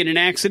deserve to be in an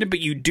accident, but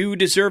you do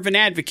deserve an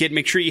advocate.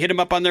 Make sure you hit them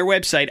up on their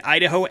website,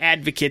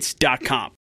 idahoadvocates.com.